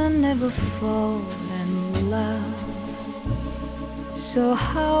wise men never fall in love. So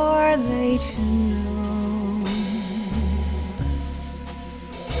how are they to know?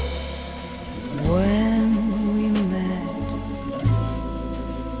 When we met,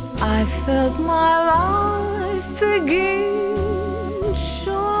 I felt my life begin.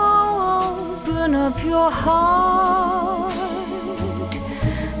 So open up your heart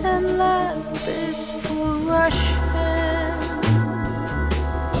and let this fool rush in.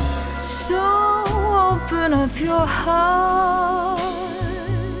 So open up your heart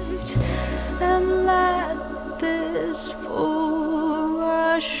and let this fool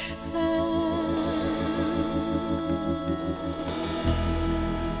rush in.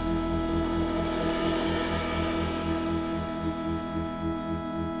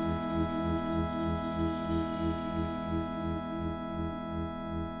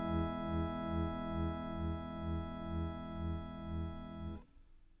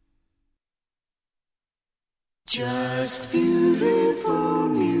 Just beautiful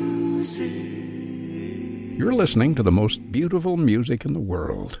music. You're listening to the most beautiful music in the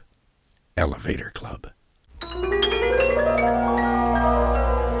world. Elevator Club.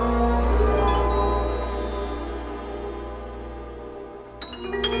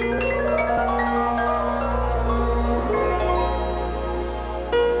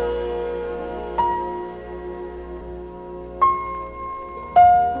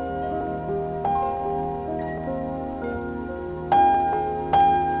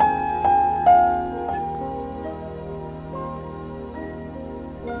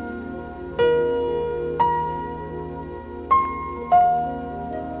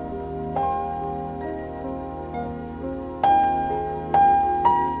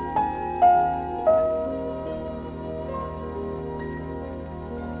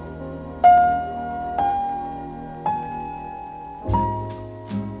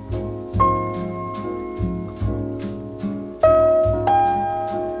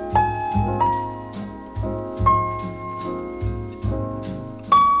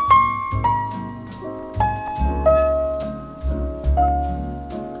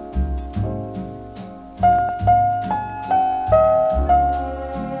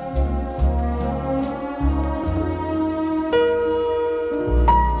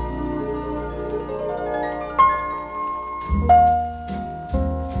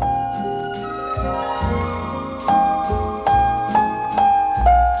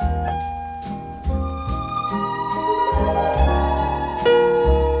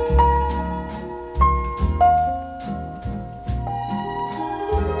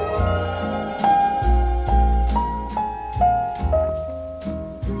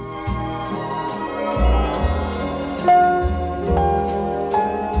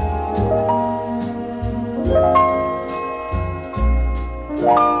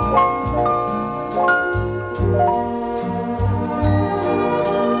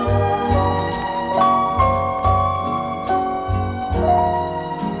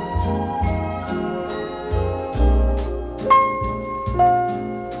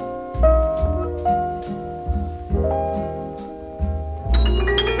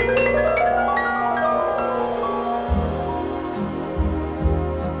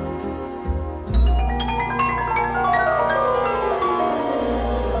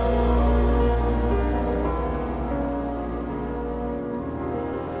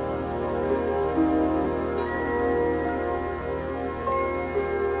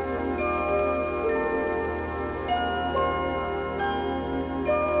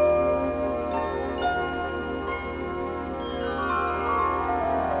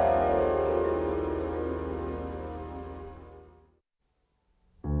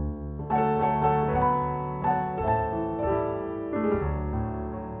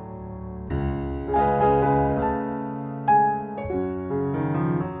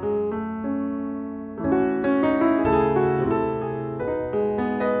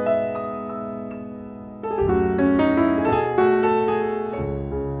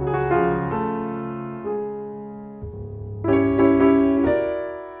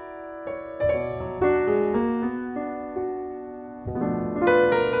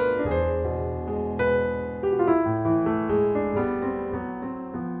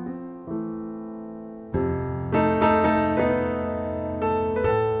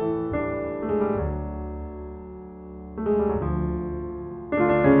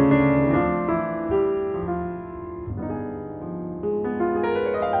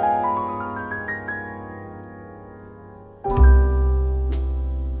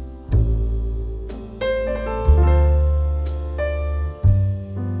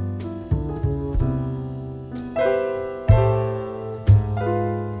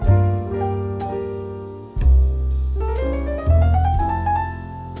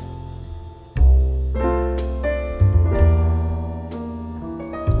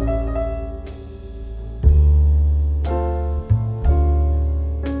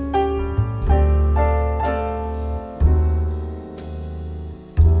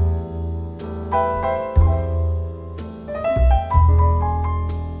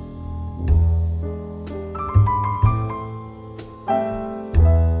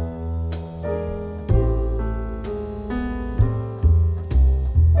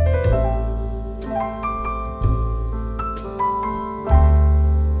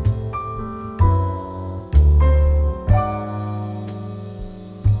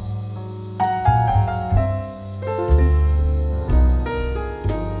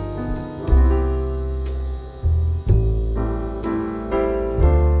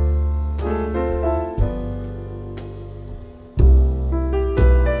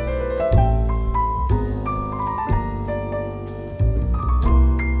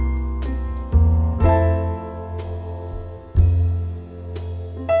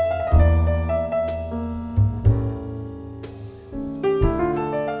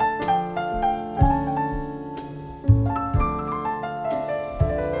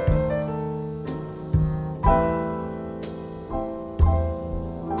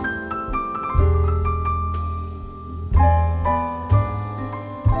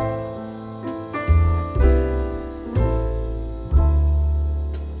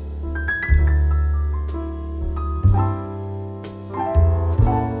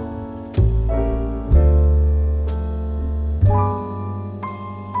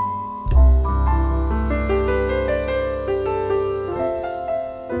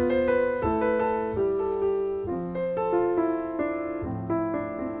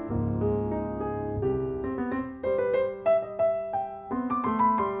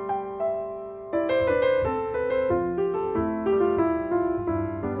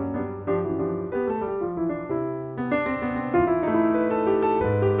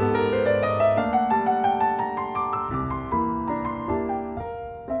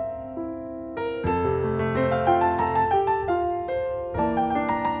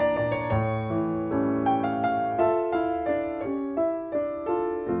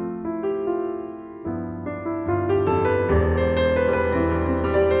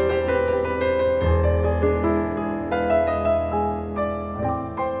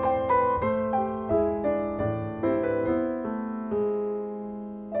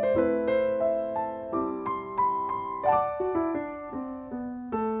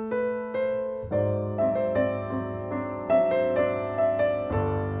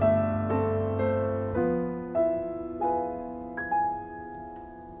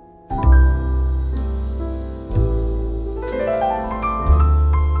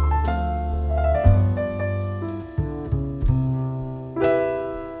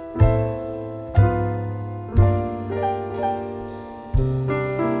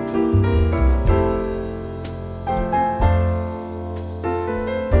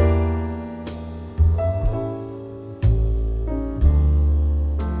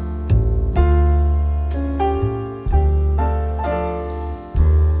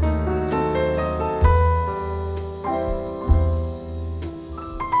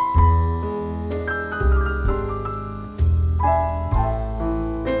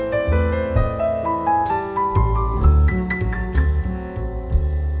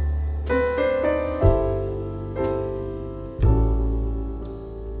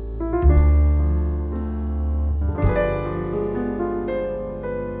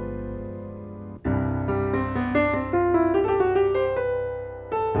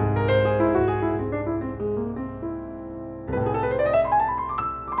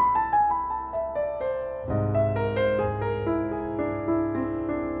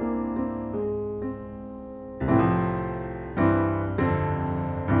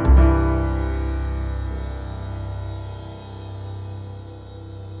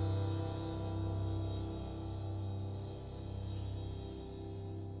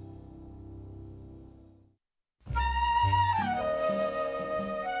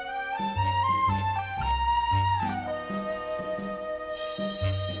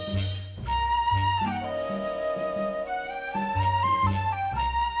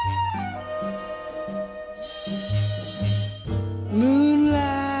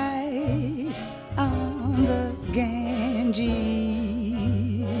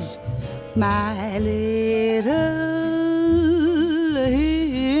 my little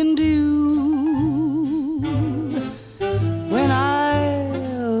Hindu. When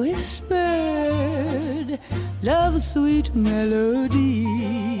I whispered love's sweet melody,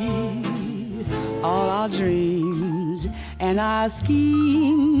 all our dreams and our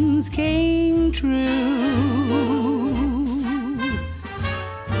schemes came true.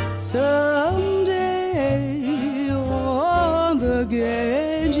 Someday on the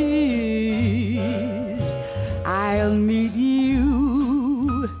Ganges, I'll meet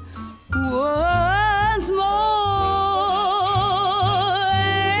you once more,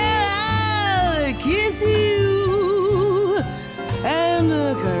 and I'll kiss you and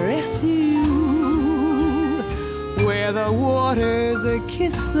caress you where the waters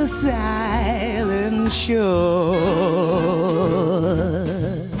kiss the silent shore.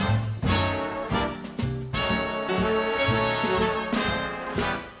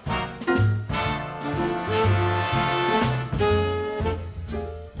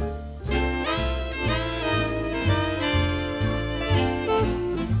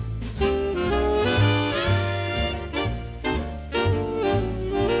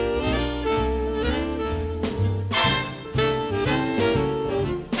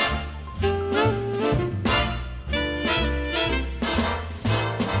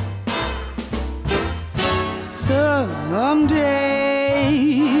 Someday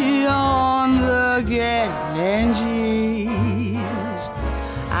on the Ganges,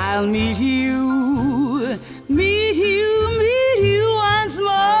 I'll meet you once more,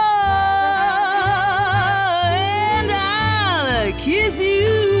 and I'll kiss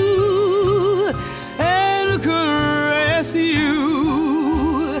you and caress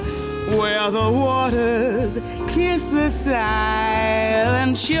you where the waters kiss the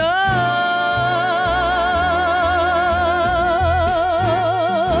silent shore.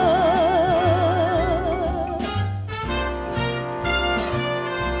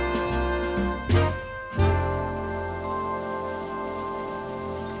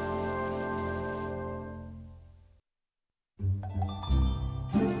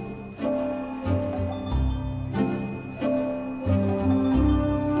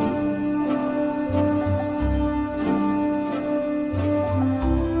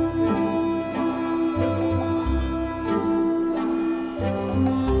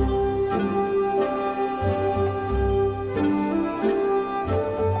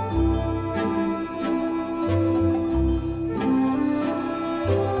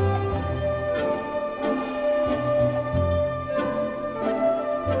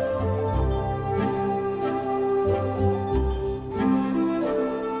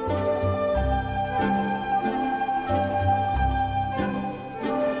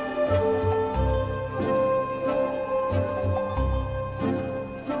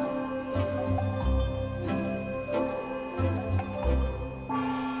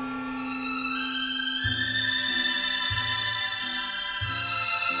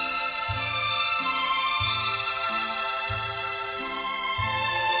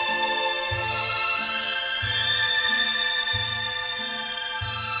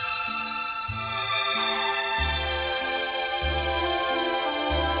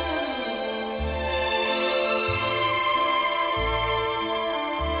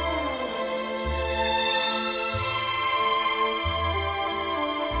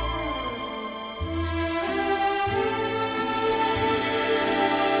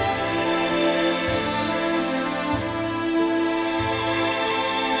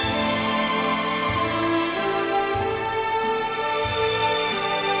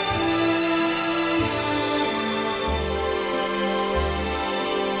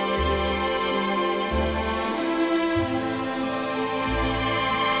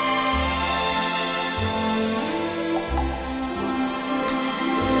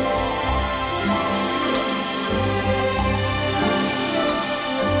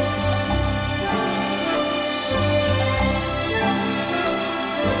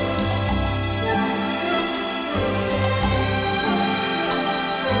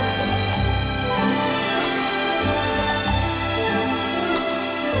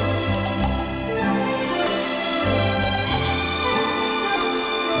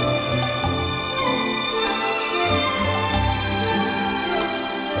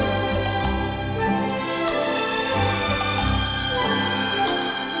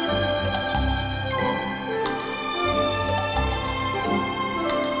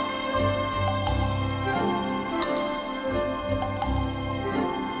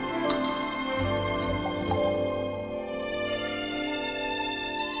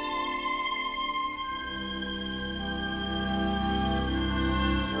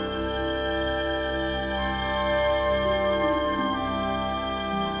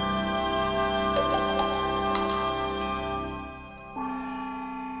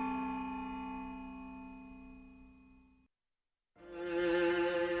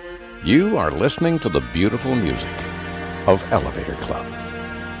 You are listening to the beautiful music of Elevator Club.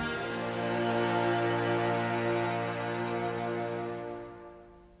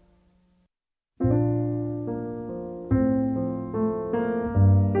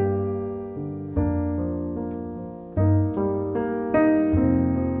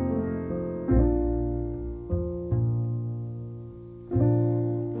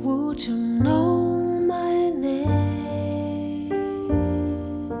 Would you know my name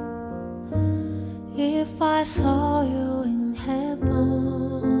if I saw you in heaven?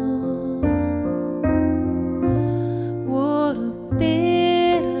 Would it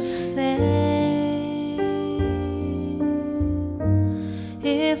be the same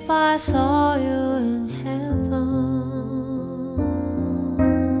if I saw you in heaven?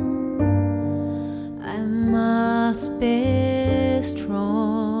 I must be strong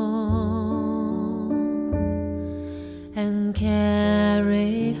and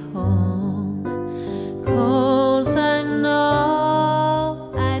carry home, 'cause I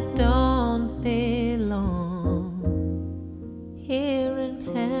know I don't belong here in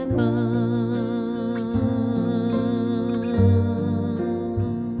heaven.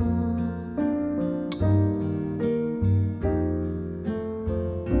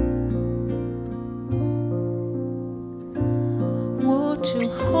 Would you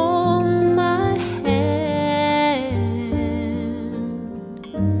hold my hand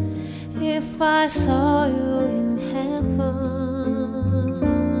if I saw you in heaven?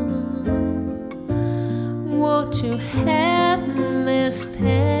 Would you help me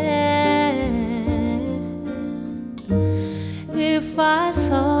stand if I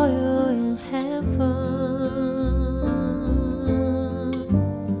saw you in heaven?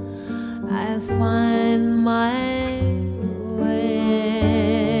 I'll find my way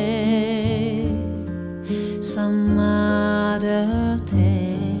some other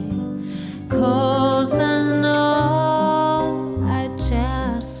day, 'cause I know I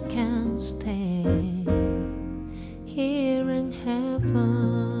just can't stay here in heaven.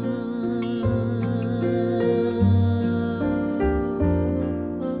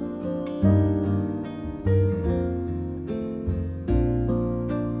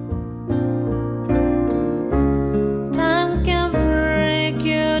 Time can break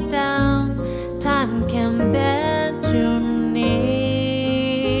you down, time can bend your knees,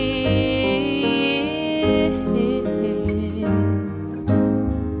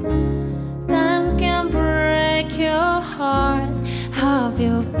 time can break your heart. Have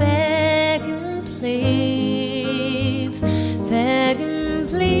you begging please, begging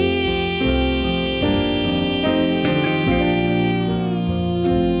please?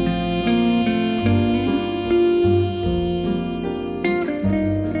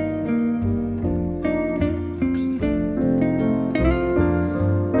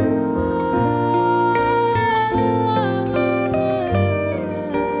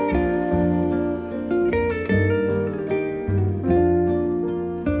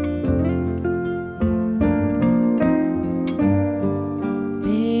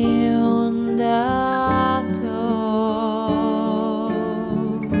 Beyond the door,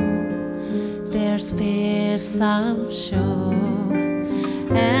 there's peace, I'm sure,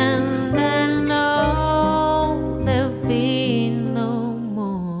 and I know there'll be no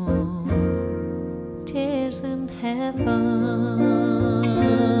more tears in heaven.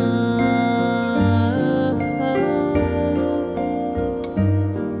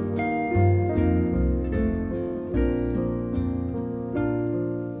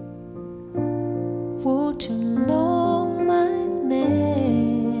 Would you know my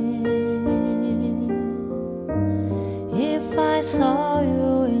name if I saw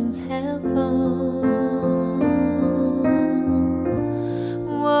you in heaven?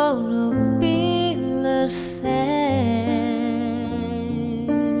 Would it be the same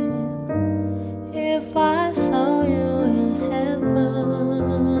if I saw you in heaven?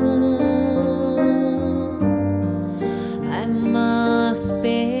 I must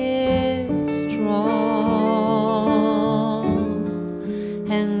be strong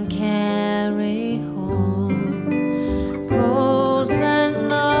and carry home, 'cause I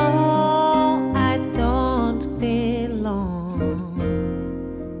know I don't belong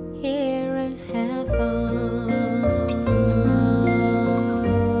here in heaven.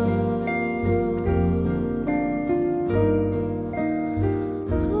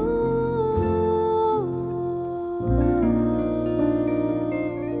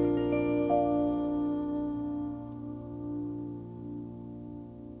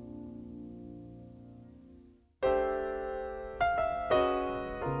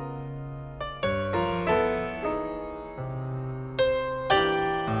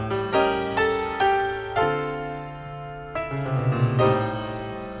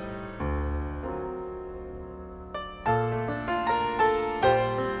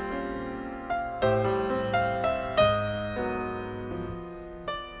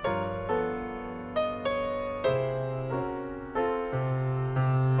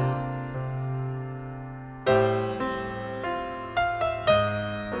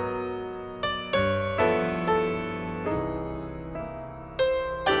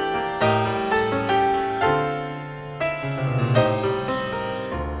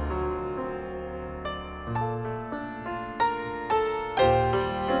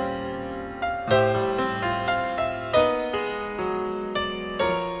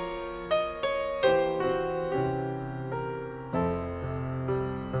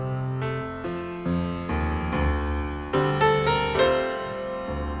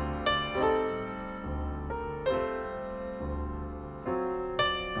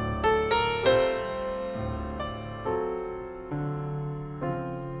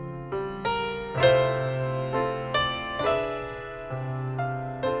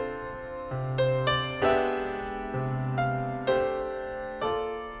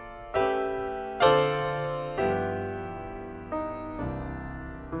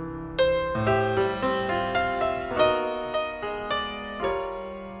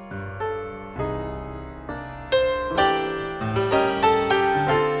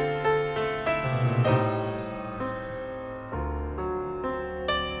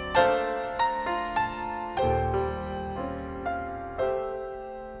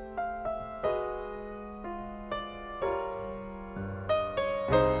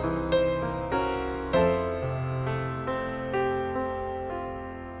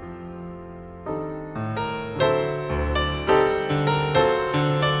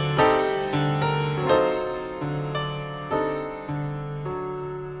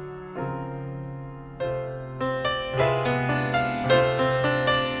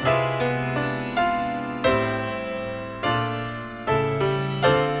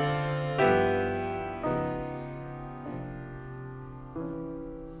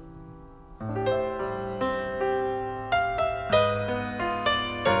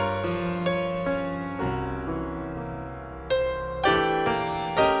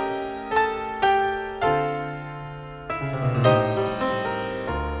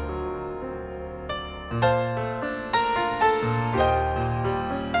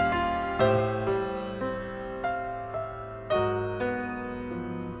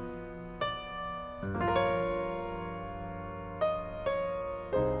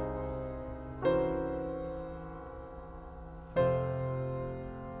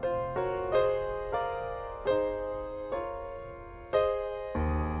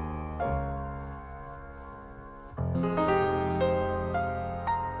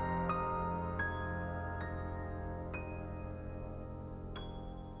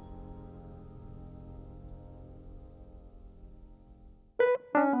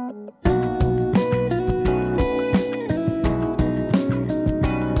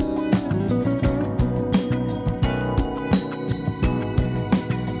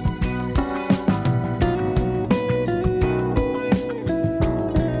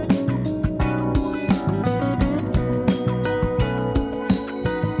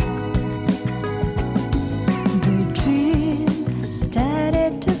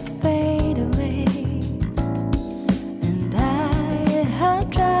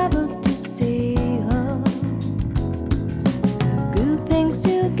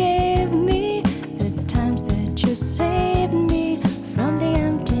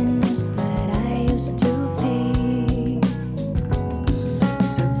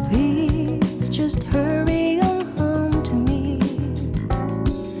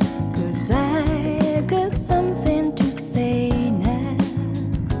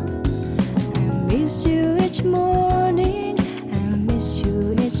 kiss you each morning and miss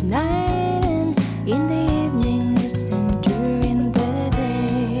you each night, and in the evening listen during the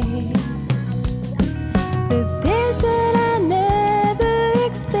day. The things that I never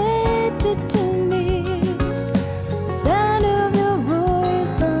expected to miss, sound of your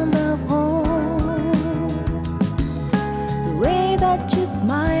voice on the phone, the way that you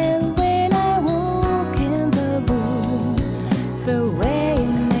smile when I walk in the room, the way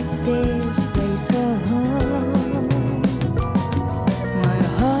you make this place the home.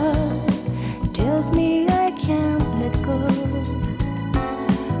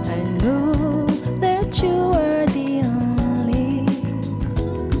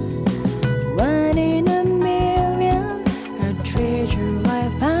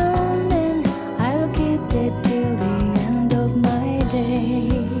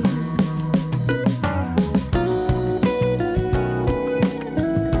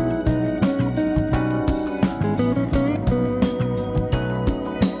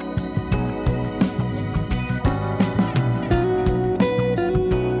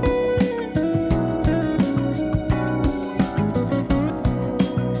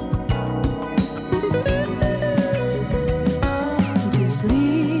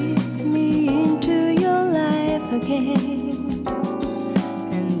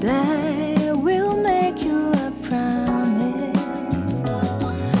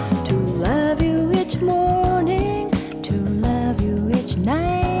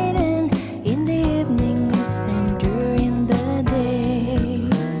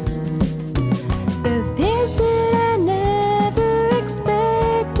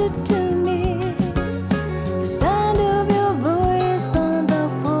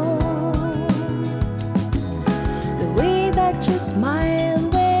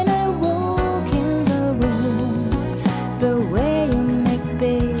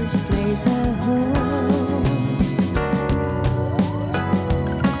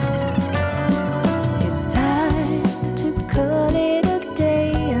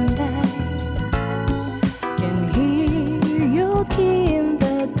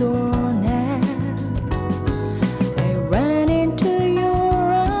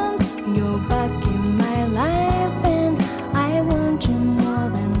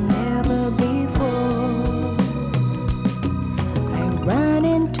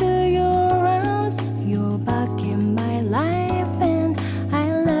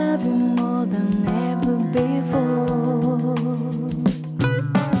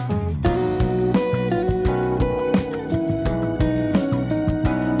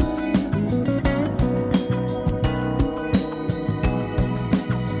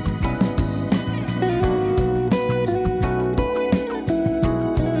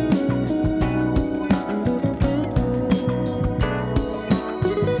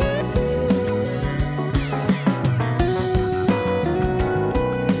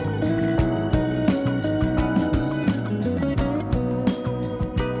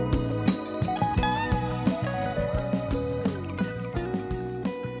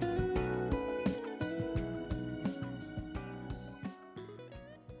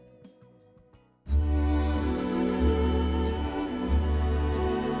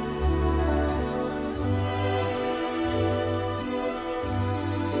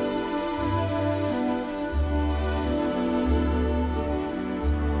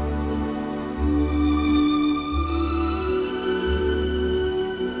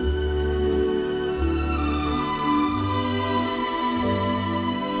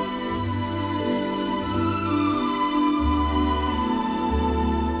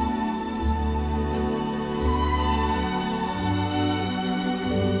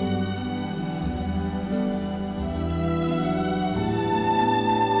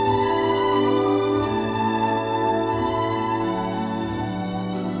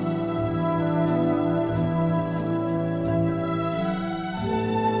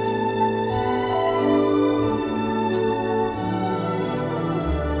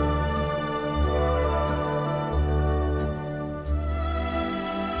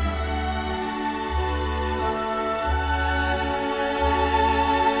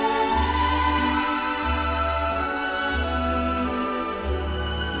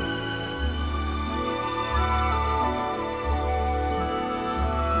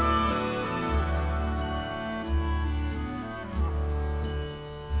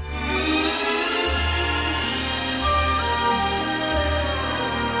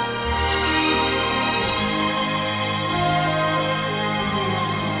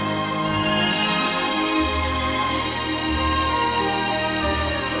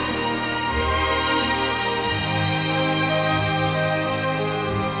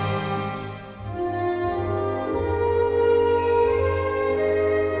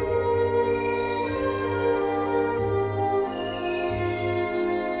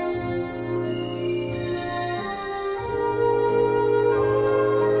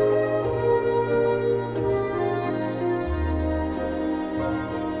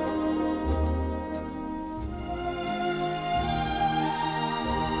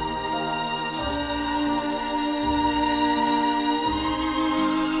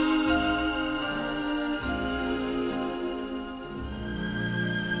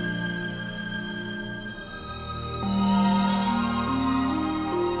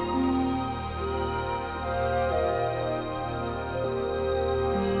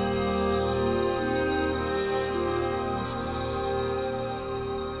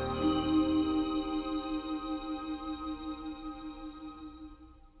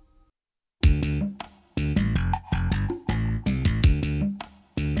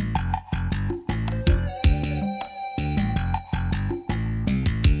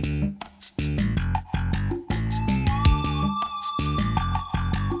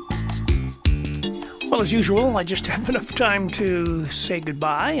 Well, as usual, I just have enough time to say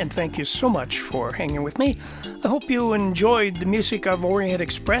goodbye, and thank you so much for hanging with me. I hope you enjoyed the music of Orient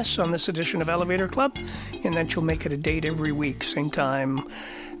Express on this edition of Elevator Club, and that you'll make it a date every week, same time,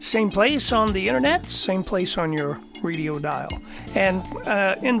 same place on the internet, same place on your radio dial. And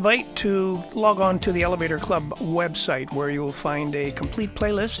invite to log on to the Elevator Club website, where you'll find a complete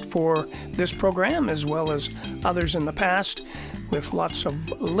playlist for this program as well as others in the past, with lots of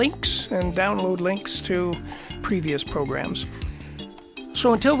links and download links to previous programs.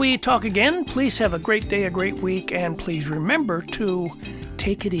 So until we talk again, please have a great day, a great week, and please remember to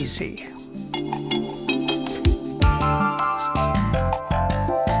take it easy.